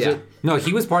that, or was Yeah. it? No,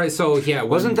 he was part of. So yeah,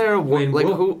 Wasn't there a when woman like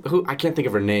Will- who? I can't think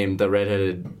of her name. The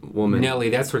redheaded woman. Nelly?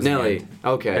 That's where Nelly.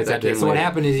 Okay. That's that after. came So what later.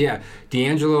 happened is, yeah,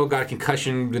 D'Angelo got a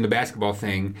concussion in the basketball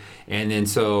thing, and then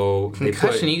so they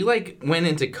Concussion. put. He like went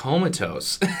into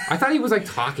comatose. I thought he was like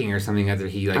talking or something after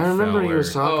he like. I remember fell he or-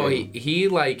 was talking. Oh, he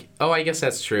like. Oh, I guess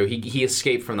that's true. He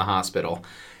escaped from the hospital.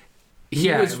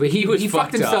 Yeah, was- but he was he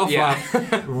fucked fucked up,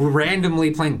 himself up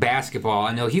randomly playing basketball.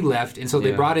 I know he left, and so they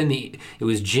Yeah. brought in it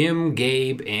was Jim,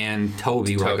 Gabe, and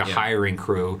Toby were like a yeah. hiring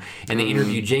crew, and they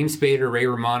interviewed James Spader, Ray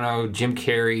Romano, Jim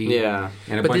Carrey, Yeah.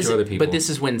 and a bunch of other people. But this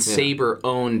is when Saber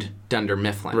owned Dunder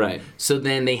Mifflin. Right. So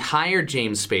then they hired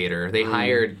James Spader. They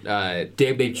hired.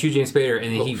 they choose James Spader,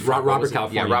 and then what Robert was it?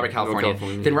 California. Yeah, Robert California.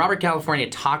 California, Then yeah. Robert California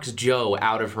talks Joe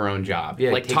out of her own job.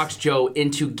 Yeah, like takes- talks Joe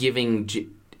into giving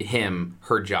him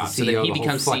her job. So CEO then of he the whole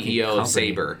becomes fucking CEO company. of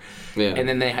Saber. Yeah. And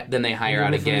then they hire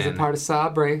out again. He's a part of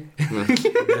Sabre.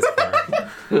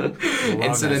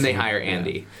 And so then they hire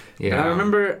Andy. Yeah, I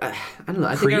remember. I don't know.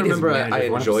 I think Creed I is remember. manager I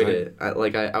of one enjoyed episode.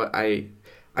 it.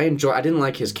 I enjoy. I didn't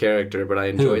like his character, but I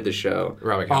enjoyed the show.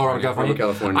 Robert Oh, California. Robert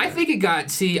California. I think it got.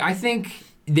 See, I think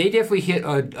they definitely hit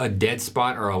a dead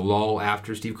spot or a lull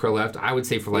after Steve Carell left. I would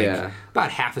say for like Yeah.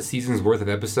 about half a season's worth of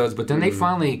episodes, but then they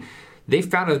finally they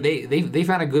found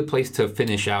a good place to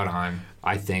finish out on.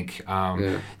 I think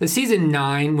the season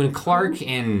 9 when Clark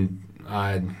and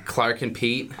Clark and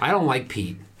Pete. I don't like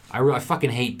Pete. I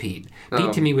fucking hate Pete.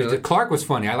 Pete to me was really? Clark was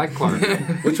funny. I like Clark.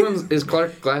 Which one is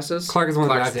Clark Glasses? Clark is one of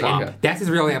the Clark's guys. Plop. And that's his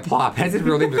real name. Plop. That's his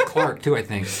real name. Is Clark too. I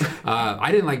think.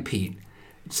 I didn't like Pete.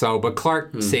 So, but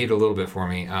Clark saved a little bit for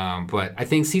me. But I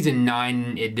think season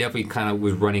 9, it definitely kind of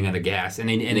was running out of gas, and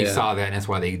they Yeah. saw that, and that's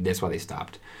why they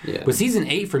stopped. Yeah. But season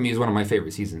 8 for me is one of my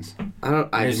favorite seasons. There's no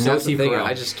that's the Steve thing, Carell.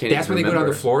 I just can't. That's even when they go down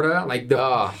remember. to Florida, like the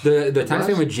time What?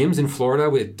 spent with Jim's in Florida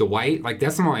with Dwight. Like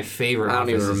that's some of my favorite. I don't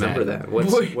even offices remember at.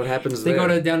 that. What happens They there?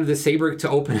 go down to the Sabre to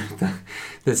open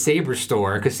the Sabre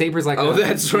store because Sabre's like Oh,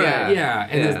 that's right. yeah,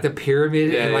 and Yeah. the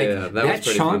pyramid Yeah, and like yeah, yeah. That was that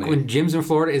pretty chunk funny. when Jim's in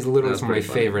Florida is literally That was some of my pretty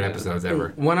funny, favorite yeah. episodes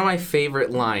ever. One of my favorite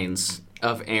lines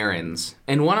of Aaron's,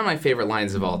 and one of my favorite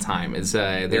lines of all time, is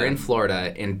they're in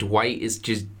Florida, and Dwight is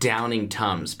just downing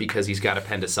Tums because he's got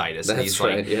appendicitis. And he's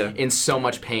like in so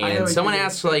much pain. And someone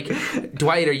asks, like,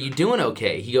 Dwight, are you doing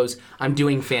okay? He goes, I'm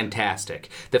doing fantastic.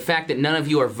 The fact that none of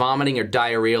you are vomiting or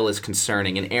diarrheal is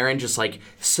concerning. And Aaron just, like,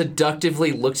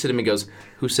 seductively looks at him and goes,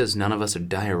 who says none of us are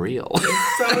diarrheal? And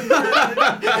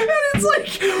it's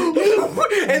like,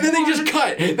 and then they just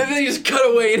cut. And then they just cut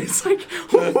away, and it's like,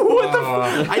 what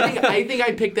the I think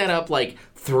I picked that up like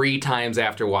 3 times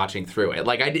after watching through it.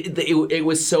 Like it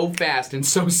was so fast and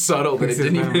so subtle that it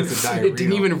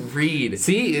didn't even read.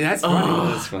 See, that's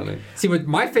funny. That's funny. See, but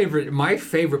my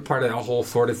favorite part of the whole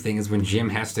Florida thing is when Jim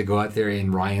has to go out there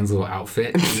in Ryan's little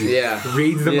outfit. And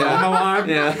reads the monologue.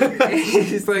 Yeah.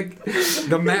 He's like,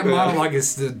 the monologue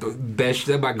is the best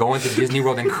about going to Disney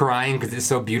World and crying because it's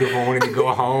so beautiful wanting to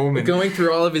go home. And going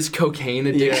through all of his cocaine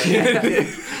addiction. Yeah.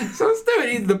 So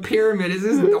stupid. The pyramid is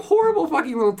this horrible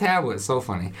fucking little tablet. So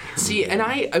funny. See,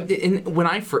 and when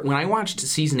I watched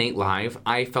season 8 live,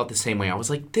 I felt the same way. I was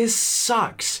like, this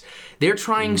sucks. They're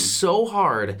trying so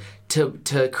hard to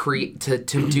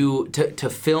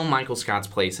film Michael Scott's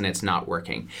place, and it's not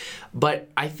working. But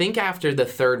I think after the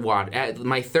third watch,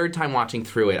 my third time watching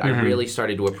through it, I really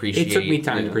started to appreciate. It took me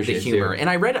time to appreciate the humor, too. and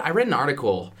I read an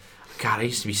article. God, I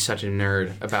used to be such a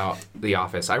nerd about The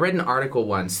Office. I read an article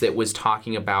once that was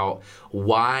talking about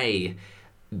why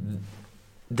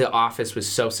The Office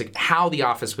was how The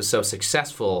Office was so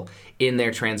successful in their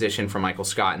transition from Michael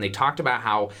Scott. And they talked about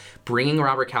how bringing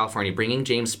Robert California, bringing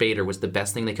James Spader was the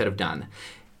best thing they could have done.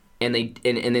 And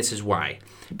this is why.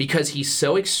 Because he's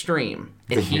so extreme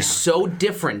and he's so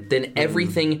different than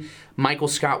everything Michael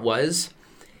Scott was.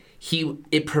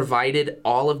 It provided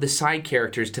all of the side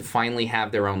characters to finally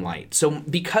have their own light. So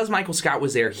because Michael Scott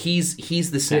was there, he's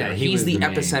the center. Yeah, he's the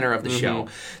epicenter of the show.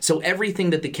 So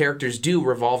everything that the characters do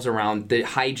revolves around the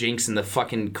hijinks and the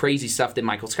fucking crazy stuff that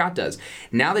Michael Scott does.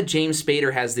 Now that James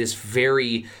Spader has this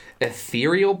very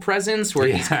ethereal presence where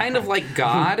he's kind of like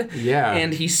God,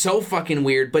 and he's so fucking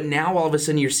weird, but now all of a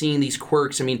sudden you're seeing these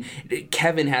quirks. I mean,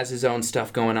 Kevin has his own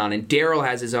stuff going on, and Daryl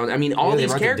has his own. I mean, all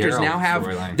these characters now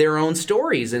have their own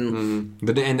stories, and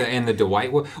the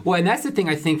Dwight. Well, and that's the thing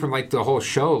I think from like the whole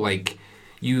show, like.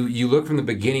 You look from the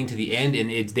beginning to the end,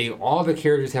 and all the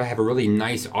characters have a really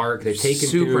nice arc. They're taken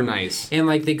super nice, and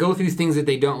like they go through things that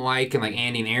they don't like, and like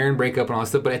Andy and Aaron break up and all that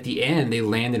stuff. But at the end, they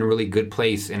land in a really good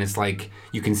place, and it's like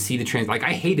you can see the trend. Like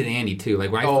I hated Andy too.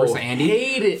 Like when I first saw Andy,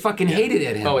 hated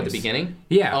Ed Helms. Oh, at the beginning?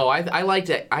 Yeah. Oh, I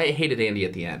liked it. I hated Andy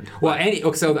at the end. Well, Andy.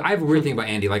 Okay, so I have a weird thing about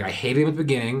Andy. Like I hated him at the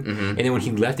beginning, and then when he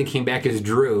left and came back as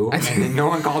Drew, and then no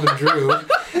one called him Drew. But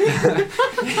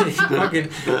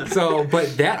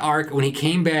that arc when he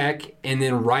came back. And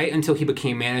then right until he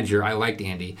became manager, I liked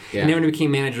Andy. Yeah. And then when he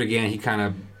became manager again,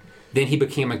 then he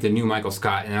became like the new Michael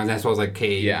Scott. And that's why I was like,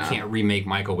 okay, you can't remake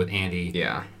Michael with Andy.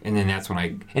 Yeah. And then that's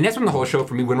when the whole show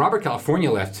for me, when Robert California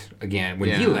left again,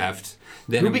 he left.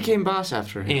 Then who became boss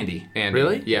after him? Andy.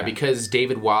 Really? Yeah, because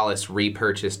David Wallace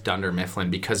repurchased Dunder Mifflin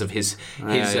because of his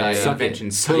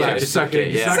invention. Suck it. Suck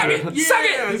it.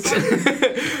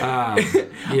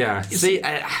 Yeah. See,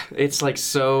 it's like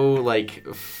so like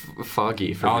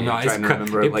foggy for me. Oh no, trying to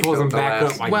remember it like pulls them back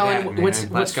up like that. And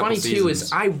what's funny too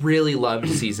is I really loved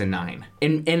season 9,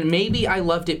 and maybe I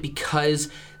loved it because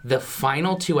the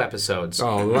final 2 episodes.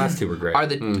 Oh, the last 2 were great.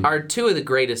 Are 2 of the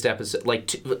greatest episodes,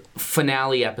 like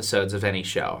finale episodes of any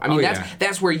show. I mean,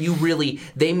 that's where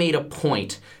they made a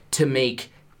point to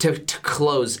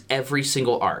close every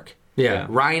single arc. Yeah.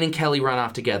 Ryan and Kelly run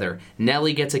off together.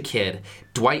 Nellie gets a kid.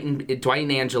 Dwight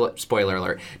and Angela, spoiler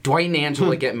alert, Dwight and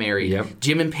Angela get married. Yep.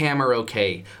 Jim and Pam are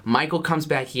okay. Michael comes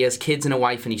back. He has kids and a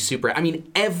wife, and he's super. I mean,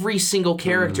 every single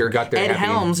character. Ed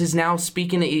Helms is now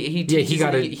speaking. He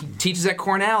teaches at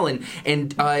Cornell, and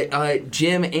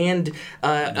Jim and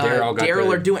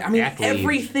Daryl are doing. I mean,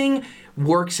 everything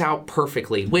works out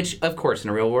perfectly. Which, of course, in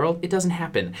the real world, it doesn't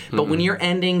happen. But when you're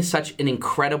ending such an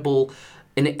incredible.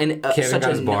 Kevin such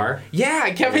got his bar.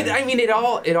 Yeah, Kevin. Yeah. I mean, it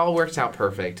all works out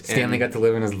perfect. Stanley got to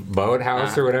live in his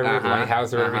boathouse or whatever,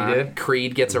 lighthouse or whatever he did.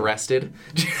 Creed gets arrested.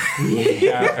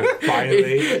 Yeah,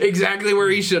 finally. Exactly where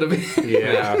he should have been.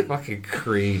 Yeah, fucking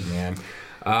Creed, man.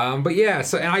 But yeah,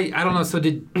 so I don't know. So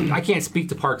I can't speak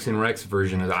to Parks and Rec's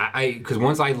version of that. Because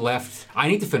once I left, I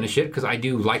need to finish it because I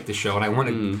do like the show and I want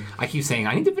to. I keep saying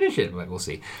I need to finish it, but we'll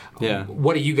see. Yeah.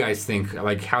 What do you guys think?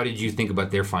 Like, how did you think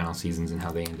about their final seasons and how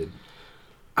they ended?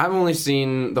 I've only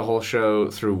seen the whole show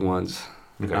through once,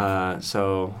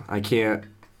 so I can't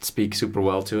speak super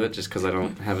well to it just because I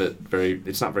don't have it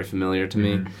it's not very familiar to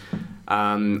me.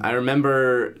 I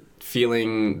remember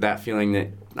feeling that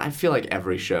I feel like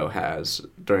every show has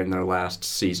during their last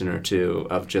season or two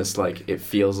of just like it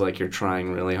feels like you're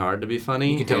trying really hard to be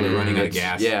funny. You can tell they're running out of it's-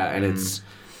 gas. Yeah, and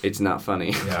it's not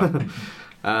funny.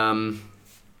 Yeah.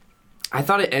 I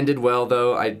thought it ended well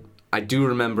though. I do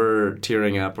remember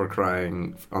tearing up or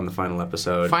crying on the final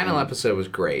episode. Final and- episode was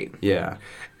great. Yeah,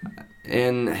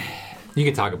 and You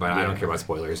can talk about it. I Yeah. don't care about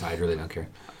spoilers. I really don't care.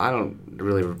 I don't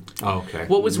really Oh, okay.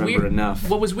 What was remember weird? enough.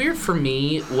 What was weird for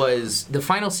me was the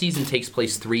final season takes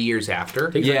place 3 years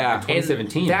after. Yeah. And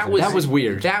 2017. That was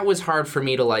weird. That was hard for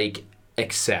me to like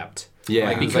accept. Yeah.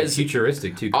 Like, because because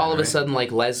futuristic too. All of a right? sudden,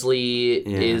 like Leslie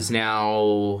Yeah. is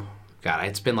now. God,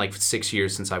 it's been like 6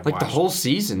 years since I've like watched the whole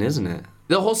season, isn't it?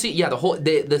 the whole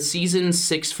the season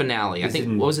 6 finale. I think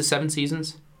Season- what was it? 7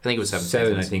 seasons? I think it was 7 7, I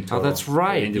seasons. think. Oh, Total. that's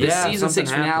right. End of The it. Yeah, season 6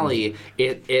 something happened. finale,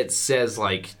 it says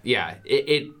like, yeah,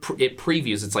 it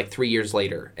previews. It's like 3 years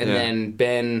later, and Yeah. then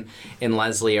Ben and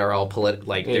Leslie are all Yeah,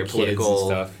 they're kids political and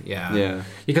stuff. Yeah, Yeah.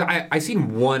 Because I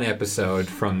seen one episode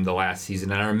from the last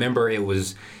season, and I remember it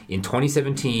was in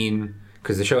 2017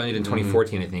 because the show ended in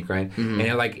 2014, I think, right? And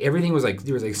everything was like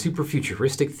there was like super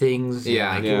futuristic things. and,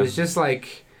 Yeah. like, Yeah. it was just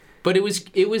like But it was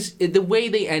the way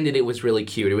they ended it was really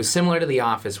cute. It was similar to The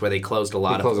Office where they closed a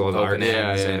lot closed a lot of of open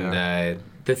arcs. ends and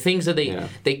the things that Yeah.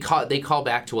 they call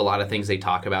back to a lot of things they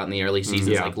talk about in the early seasons,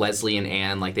 Yeah. like Leslie and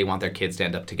Anne, like they want their kids to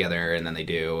end up together, and then they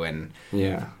do, and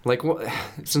Yeah. Like,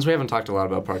 since we haven't talked a lot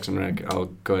about Parks and Rec,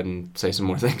 I'll go ahead and say some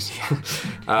more things. Hit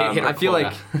our I feel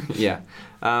quota. like, yeah.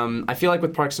 I feel like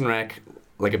with Parks and Rec,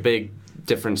 like a big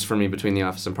difference for me between The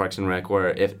Office and Parks and Rec, where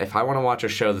if I want to watch a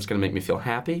show that's going to make me feel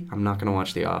happy, I'm not going to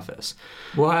watch The Office.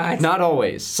 what? Not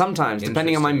always. Sometimes,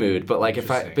 depending on my Interesting. mood. But like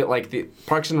but like the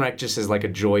Parks and Rec just is like a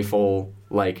joyful,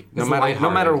 like no It's matter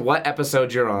lighthearted. what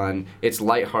episode you're on, it's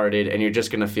lighthearted and you're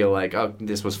just gonna feel like, oh,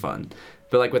 this was fun.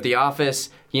 But like with The Office,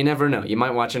 you never know. You might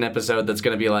watch an episode that's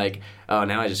gonna be like, oh,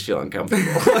 now I just feel uncomfortable.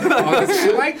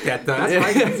 I like that though. That's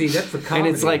I can see. That's the comedy.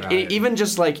 And it's like about it. even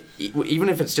just like even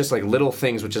if it's just like little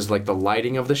things, which is like the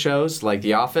lighting of the shows, like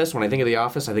The Office. When I think of The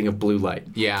Office, I think of blue light.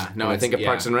 yeah, no, When I think of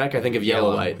Parks and Rec, I think of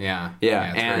yellow light. Yeah, Yeah,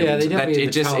 it's and very- Yeah, they that, definitely- it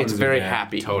the just it's tones very of that.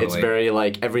 happy. It's Totally. very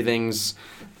like everything's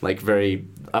like very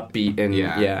upbeat and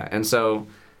Yeah. And so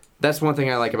that's one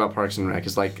thing I like about Parks and Rec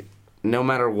is like no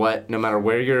matter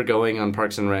where you're going on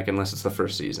Parks and Rec, unless it's the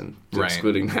first season, Right.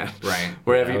 excluding that, Right.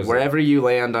 wherever you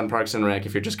land on Parks and Rec,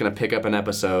 if you're just gonna pick up an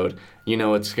episode, you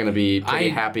know it's gonna be pretty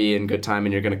happy and good time,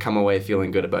 and you're gonna come away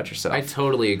feeling good about yourself. I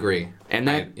totally agree. And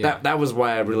that was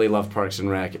why I really loved Parks and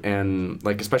Rec, and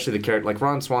like especially the character like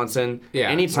Ron Swanson. Yeah.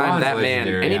 Anytime Ron's that man,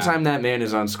 legendary, anytime that man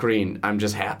is on screen, I'm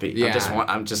just happy. Yeah.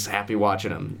 I'm just happy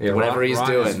watching him. Yeah, Whatever he's Ron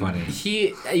doing. is funny.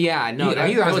 He He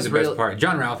that was was the real. best part.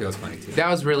 John Ralphio's funny too. That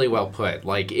was really well put.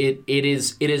 Like it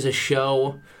is a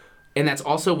show, and that's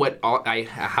also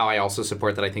how I also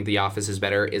support that. I think The Office is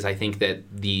better. Is I think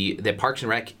that Parks and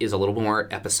Rec is a little more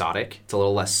episodic. It's a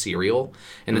little less serial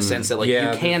in the sense that like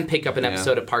Yeah, you can pick up an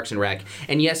episode of Parks and Rec,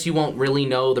 and yes, you won't really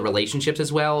know the relationships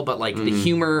as well, but like the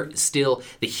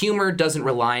humor doesn't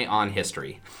rely on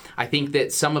history. I think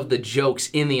that some of the jokes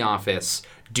in The Office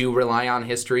do rely on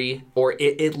history, or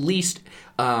at least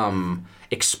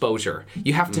exposure.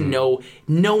 You have to know.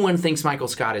 No one thinks Michael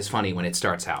Scott is funny when it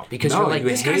starts out because you're like, you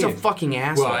this guy's a hate it. fucking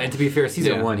asshole. Well, and to be fair,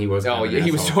 season Yeah. 1 he was. Oh, kind of yeah, an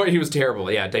he was asshole. he was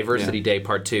terrible. Yeah, Diversity Day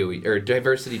Part 2 or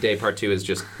Diversity Day Part 2 is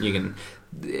just you can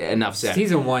enough said.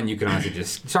 Season 1, you can honestly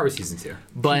just start with season 2.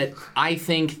 But I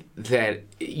think that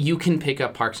you can pick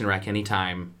up Parks and Rec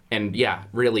anytime and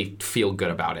really feel good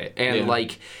about it. And Yeah.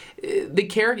 like the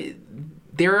character,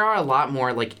 there are a lot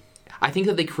more like. I think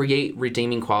that they create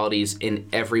redeeming qualities in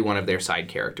every one of their side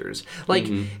characters. Like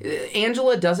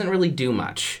Angela doesn't really do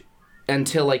much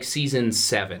until like season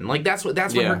 7. Like that's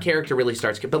when her character really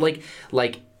starts. But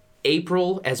like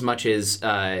April, as much as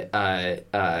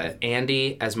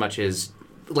Andy, as much as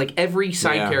like every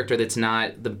side character that's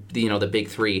not the the big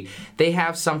 3, they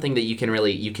have something that you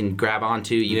can grab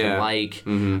onto. You can like.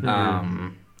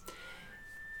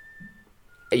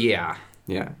 Yeah.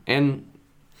 Yeah, and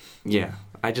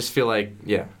I just feel like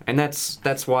and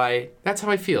that's why. That's how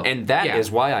I feel. And that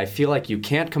is why I feel like you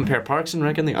can't compare Parks and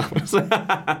Rec and The Office.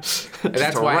 That's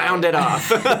to why round it off.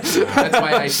 That's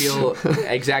why I feel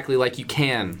exactly like you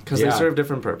can. Because Yeah. they serve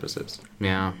different purposes.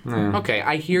 Yeah. Okay,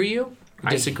 I hear you.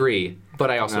 Disagree,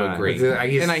 but I also agree. I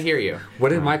guess- And I hear you. What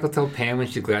did Michael tell Pam when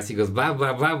she glass? He goes, blah,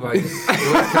 blah, blah, blah. It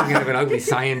was coming out of an ugly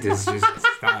scientist. Just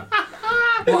stop.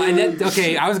 Well, and then,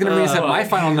 okay, I was going to bring this up. My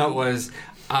final note was,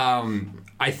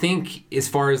 I think as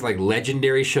far as like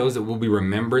legendary shows that will be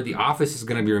remembered, The Office is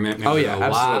going to be remembered Oh, yeah, a lot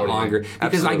absolutely. longer. Because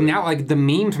like Absolutely. now, like the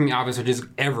memes from The Office are just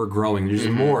ever growing. There's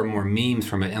just more and more memes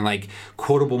from it, and like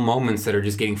quotable moments that are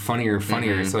just getting funnier and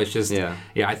funnier. So it's just Yeah.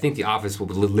 I think The Office will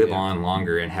live on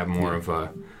longer and have more of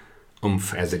a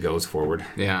oomph as it goes forward.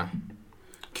 Yeah.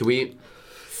 Can we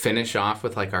finish off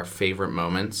with like our favorite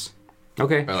moments?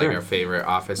 Okay, Or like our favorite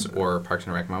Office or Parks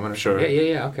and Rec moment? Or Sure.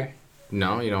 Yeah, okay.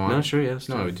 No, you don't want No, sure, yes.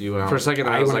 No, do you want... For a second,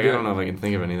 I I was wanna like, do I it. don't know if I can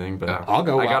think of anything, but I'll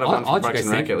go. I got a bunch I'll from let Parks you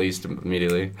and guys Rec think. at least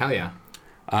immediately. Hell yeah.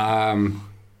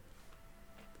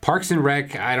 Parks and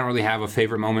Rec, I don't really have a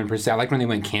favorite moment per se. I like when they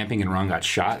went camping and Ron got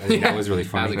shot. I think that was really That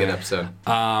funny. was a good episode.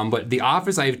 But The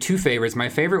Office, I have two favorites. My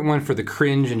favorite one for the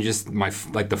cringe and just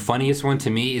the funniest one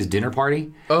to me is Dinner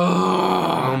Party.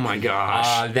 Oh my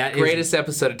gosh. That is Greatest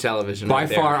episode of television by right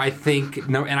there. far, I think,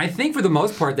 and I think for the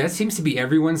most part, that seems to be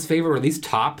everyone's favorite, or at least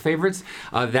top favorites.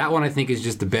 That one I think is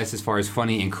just the best as far as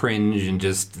funny and cringe and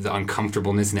just the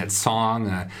uncomfortableness in that song.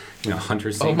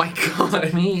 Hunter singing. Oh my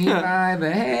god. Me by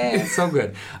the hand. So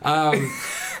good.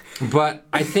 But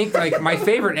I think like my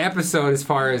favorite episode as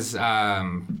far as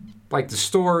like the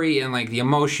story and like the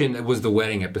emotion was the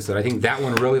wedding episode. I think that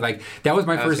one really that was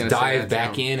my I was first gonna say dive that,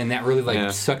 back too. in, and that really Yeah.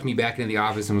 sucked me back into The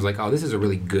Office and was like, oh, this is a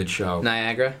really good show.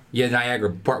 Niagara? Yeah,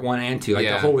 Niagara, part 1 and 2. Like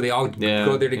Yeah. the whole where they all Yeah.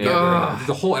 go there together. Yeah.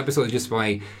 The whole episode is just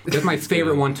that's my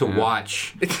favorite one to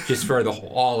watch, just for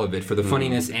all of it, for the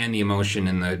funniness and the emotion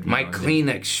and the. My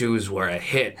Kleenex shoes were a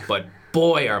hit, but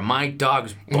boy, are my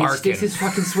dogs And he barking. sticks his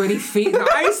fucking sweaty feet in the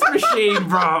ice machine,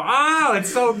 bro. Oh,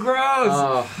 it's so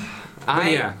gross.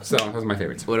 But yeah, so those are my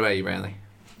favorites. What about you, Bradley?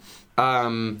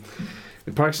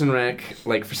 Parks and Rec,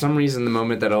 like for some reason, the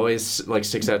moment that always like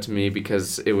sticks out to me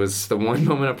because it was the one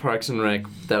moment of Parks and Rec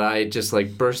that I just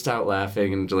like burst out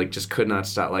laughing and like just could not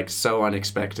stop, like so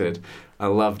unexpected. I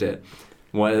loved it.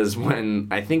 Was when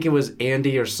I think it was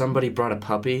Andy or somebody brought a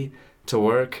puppy to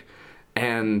work,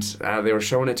 and they were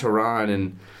showing it to Ron,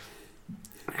 and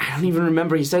I don't even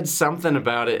remember. He said something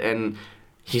about it, and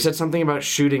he said something about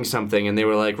shooting something, and they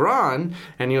were like, Ron,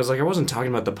 and he was like, I wasn't talking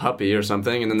about the puppy or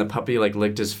something, and then the puppy like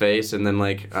licked his face, and then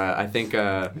like I think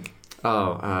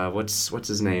what's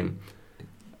his name?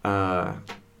 I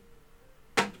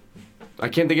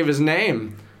can't think of his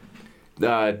name.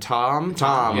 Tom.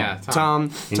 Yeah, Tom.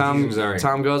 Tom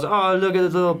goes, oh, look at the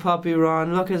little puppy,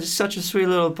 Ron. Look, it's such a sweet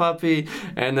little puppy.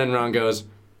 And then Ron goes,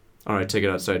 all right, take it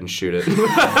outside and shoot it.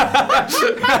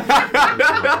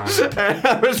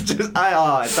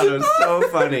 I thought it was so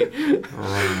funny.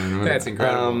 That's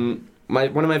incredible.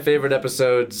 One of my favorite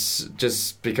episodes,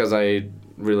 just because I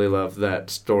really love that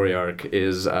story arc,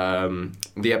 is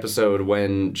the episode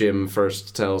when Jim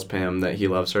first tells Pam that he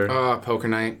loves her. Oh, Poker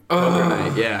Night. Poker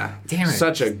Night, yeah. Damn it.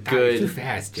 Such a Stop, good, too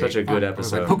fast, Jake. such a good Oh, I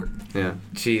was like, episode. poker. Yeah.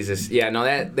 Jesus. Yeah, no,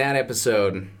 that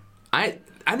episode, I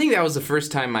think that was the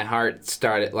first time my heart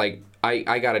started, like,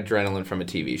 I got adrenaline from a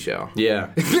TV show. Yeah.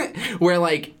 Where,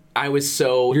 like, I was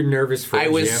so... You're nervous for I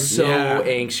was Jim? so Yeah.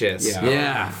 anxious. Yeah.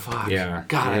 Yeah. Fuck. Yeah.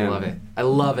 God, Yeah. I love it. I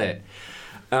love it.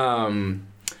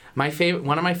 My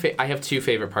favorite, I have two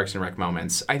favorite Parks and Rec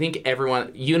moments. I think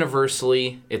everyone,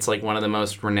 universally, it's like one of the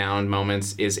most renowned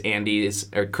moments is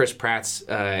Chris Pratt's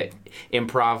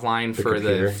improv line for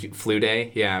computer. the flu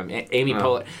day. Yeah, Amy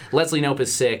Poehler, Leslie Knope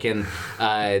is sick, and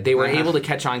they were able to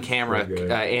catch on camera So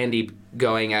good. Andy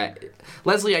going,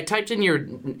 Leslie, I typed in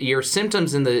your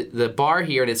symptoms in the bar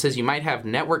here, and it says you might have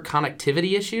network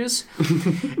connectivity issues.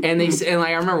 and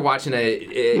I remember watching an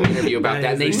interview about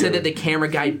that, and they said that the camera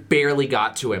guy barely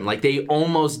got to him. Like, they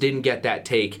almost didn't get that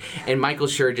take. And Michael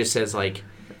Schur just says, like,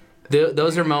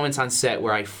 those are moments on set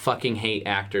where I fucking hate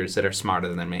actors that are smarter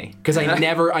than me, because I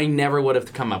never would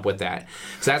have come up with that.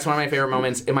 So that's one of my favorite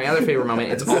moments. And my other favorite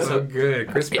moment, it's also so good.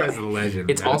 Chris Pratt's a legend.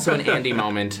 it's also an Andy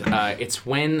moment. It's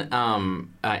when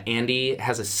Andy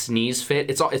has a sneeze fit.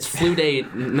 It's flu day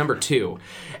number 2,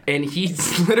 and he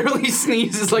literally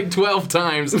sneezes like 12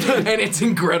 times, and it's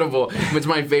incredible. It's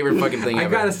my favorite fucking thing I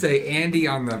ever. gotta say, Andy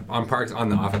on The Office,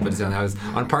 but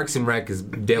on Parks and Rec is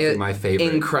definitely my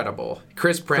favorite. Incredible.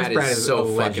 Chris Pratt is so a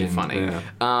fucking legend. funny.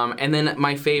 Yeah. And then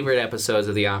my favorite episodes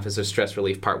of The Office are Stress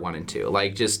Relief Part 1 and 2.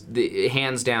 Like, just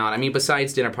hands down. I mean,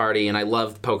 besides Dinner Party, and I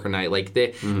love Poker Night. Like,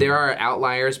 there are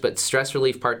outliers, but Stress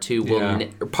Relief Part 2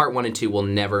 will Part 1 and 2 will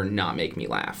never not make me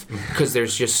laugh, because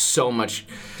there's just so much.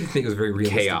 I think it was very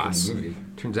realistic Chaos. in the movie.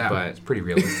 Turns out But- it's pretty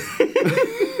realistic.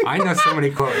 I know so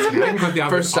many quotes. Man. I can quote The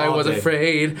Office First I all was day.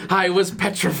 afraid, I was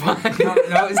petrified. No,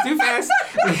 it's too fast.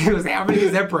 It was how many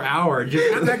is that per hour?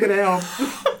 Just, how's that gonna help?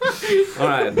 All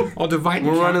right. I'll divide.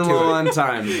 We're running low on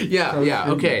time. yeah,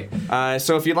 okay.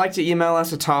 So if you'd like to email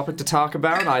us a topic to talk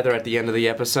about, either at the end of the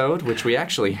episode, which we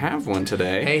actually have one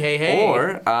today, Hey.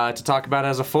 or to talk about it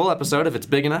as a full episode, if it's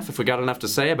big enough, if we got enough to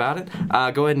say about it,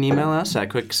 go ahead and email us at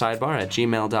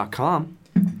quicksidebar@gmail.com.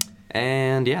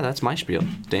 And yeah, that's my spiel.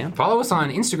 Dan? Follow us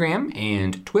on Instagram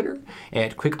and Twitter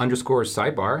at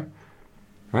quick_sidebar.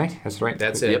 Right? That's right.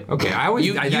 That's it. Okay. I always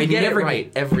You I get never it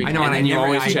right every I know, time. and I And you never,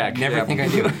 always I check. never Yeah. think I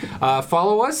do.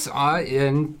 Follow us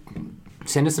and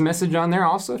send us a message on there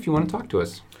also if you want to talk to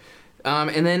us.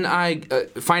 And then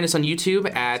find us on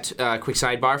YouTube at Quick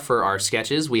Sidebar for our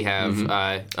sketches. We have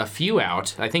a few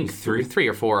out. I think three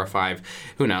or 4 or 5.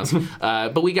 Who knows?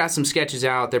 But we got some sketches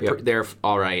out. They're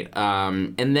all right.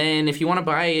 And then if you want to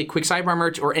buy Quick Sidebar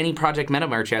merch or any Project Meta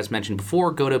merch, as mentioned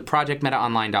before, go to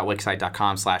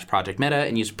projectmetaonline.wixsite.com/projectmeta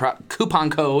and use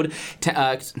coupon code.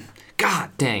 God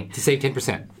dang. To save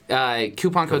 10%.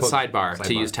 Coupon code sidebar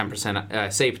to use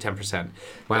 10%. Save 10%.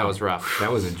 Wow, that was rough.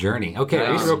 That was a journey. Okay,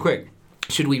 real quick.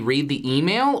 Should we read the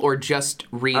email or just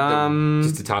read the...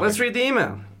 Just the topic. Let's read the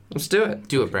email. Let's do it.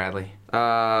 Do it, Bradley.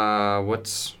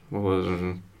 What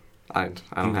was... I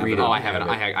don't have read it. it. Oh, I have it. I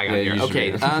got Yeah, it you here. should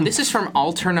Okay, read it. this is from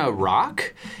Alterna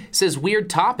Rock. It says, weird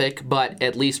topic, but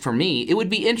at least for me, it would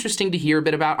be interesting to hear a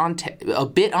bit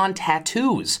on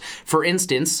tattoos. For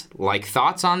instance, like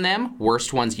thoughts on them,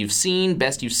 worst ones you've seen,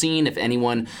 best you've seen, if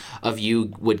anyone of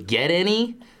you would get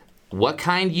any, what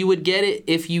kind you would get it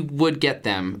if you would get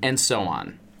them, and so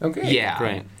on. Okay. Yeah.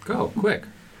 Great. Go, quick.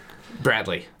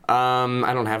 Bradley.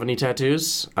 I don't have any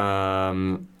tattoos.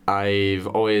 I've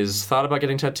always thought about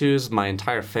getting tattoos. My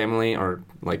entire family are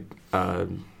like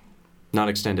not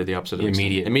extended, the opposite of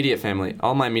extended. Immediate family.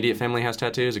 All my immediate family has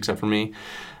tattoos except for me.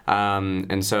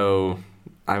 And so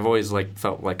I've always like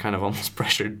felt like kind of almost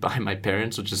pressured by my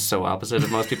parents, which is so opposite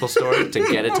of most people's story, to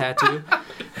get a tattoo.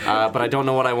 But I don't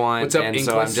know what I want. What's up, and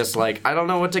so Inkless? I'm just like, I don't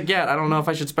know what to get. I don't know if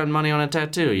I should spend money on a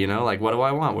tattoo, you know? Like, what do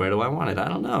I want? Where do I want it? I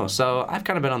don't know. So I've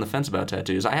kind of been on the fence about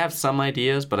tattoos. I have some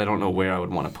ideas, but I don't know where I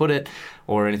would want to put it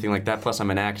or anything like that. Plus,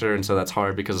 I'm an actor, and so that's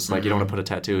hard because it's like you don't want to put a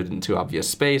tattoo in too obvious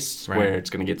space where it's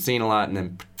going to get seen a lot and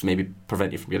then maybe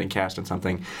prevent you from getting cast in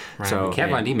something. Right. So Kat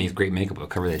Von D makes great makeup. It'll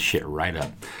cover that shit right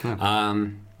up.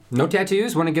 No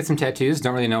tattoos. Want to get some tattoos.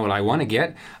 Don't really know what I want to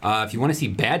get. If you want to see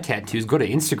bad tattoos, go to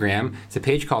Instagram. It's a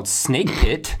page called Snake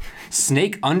Pit.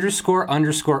 Snake___pit.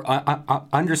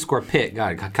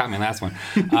 God, caught my last one.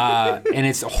 And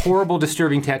it's horrible,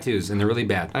 disturbing tattoos, and they're really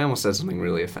bad. I almost said something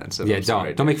really offensive. Yeah, I'm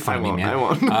sorry. don't make fun of me, man. I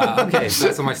won't. Okay, so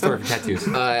that's my story for tattoos.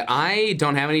 I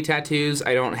don't have any tattoos.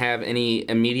 I don't have any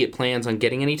immediate plans on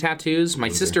getting any tattoos. My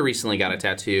sister recently got a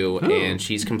tattoo, and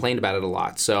she's complained about it a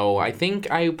lot. So I think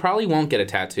I probably won't get a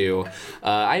tattoo.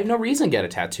 I have no reason to get a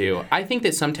tattoo. I think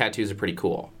that some tattoos are pretty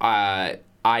cool. I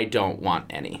don't want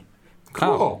any. Cool.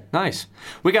 Oh, nice.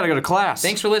 We got to go to class.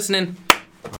 Thanks for listening.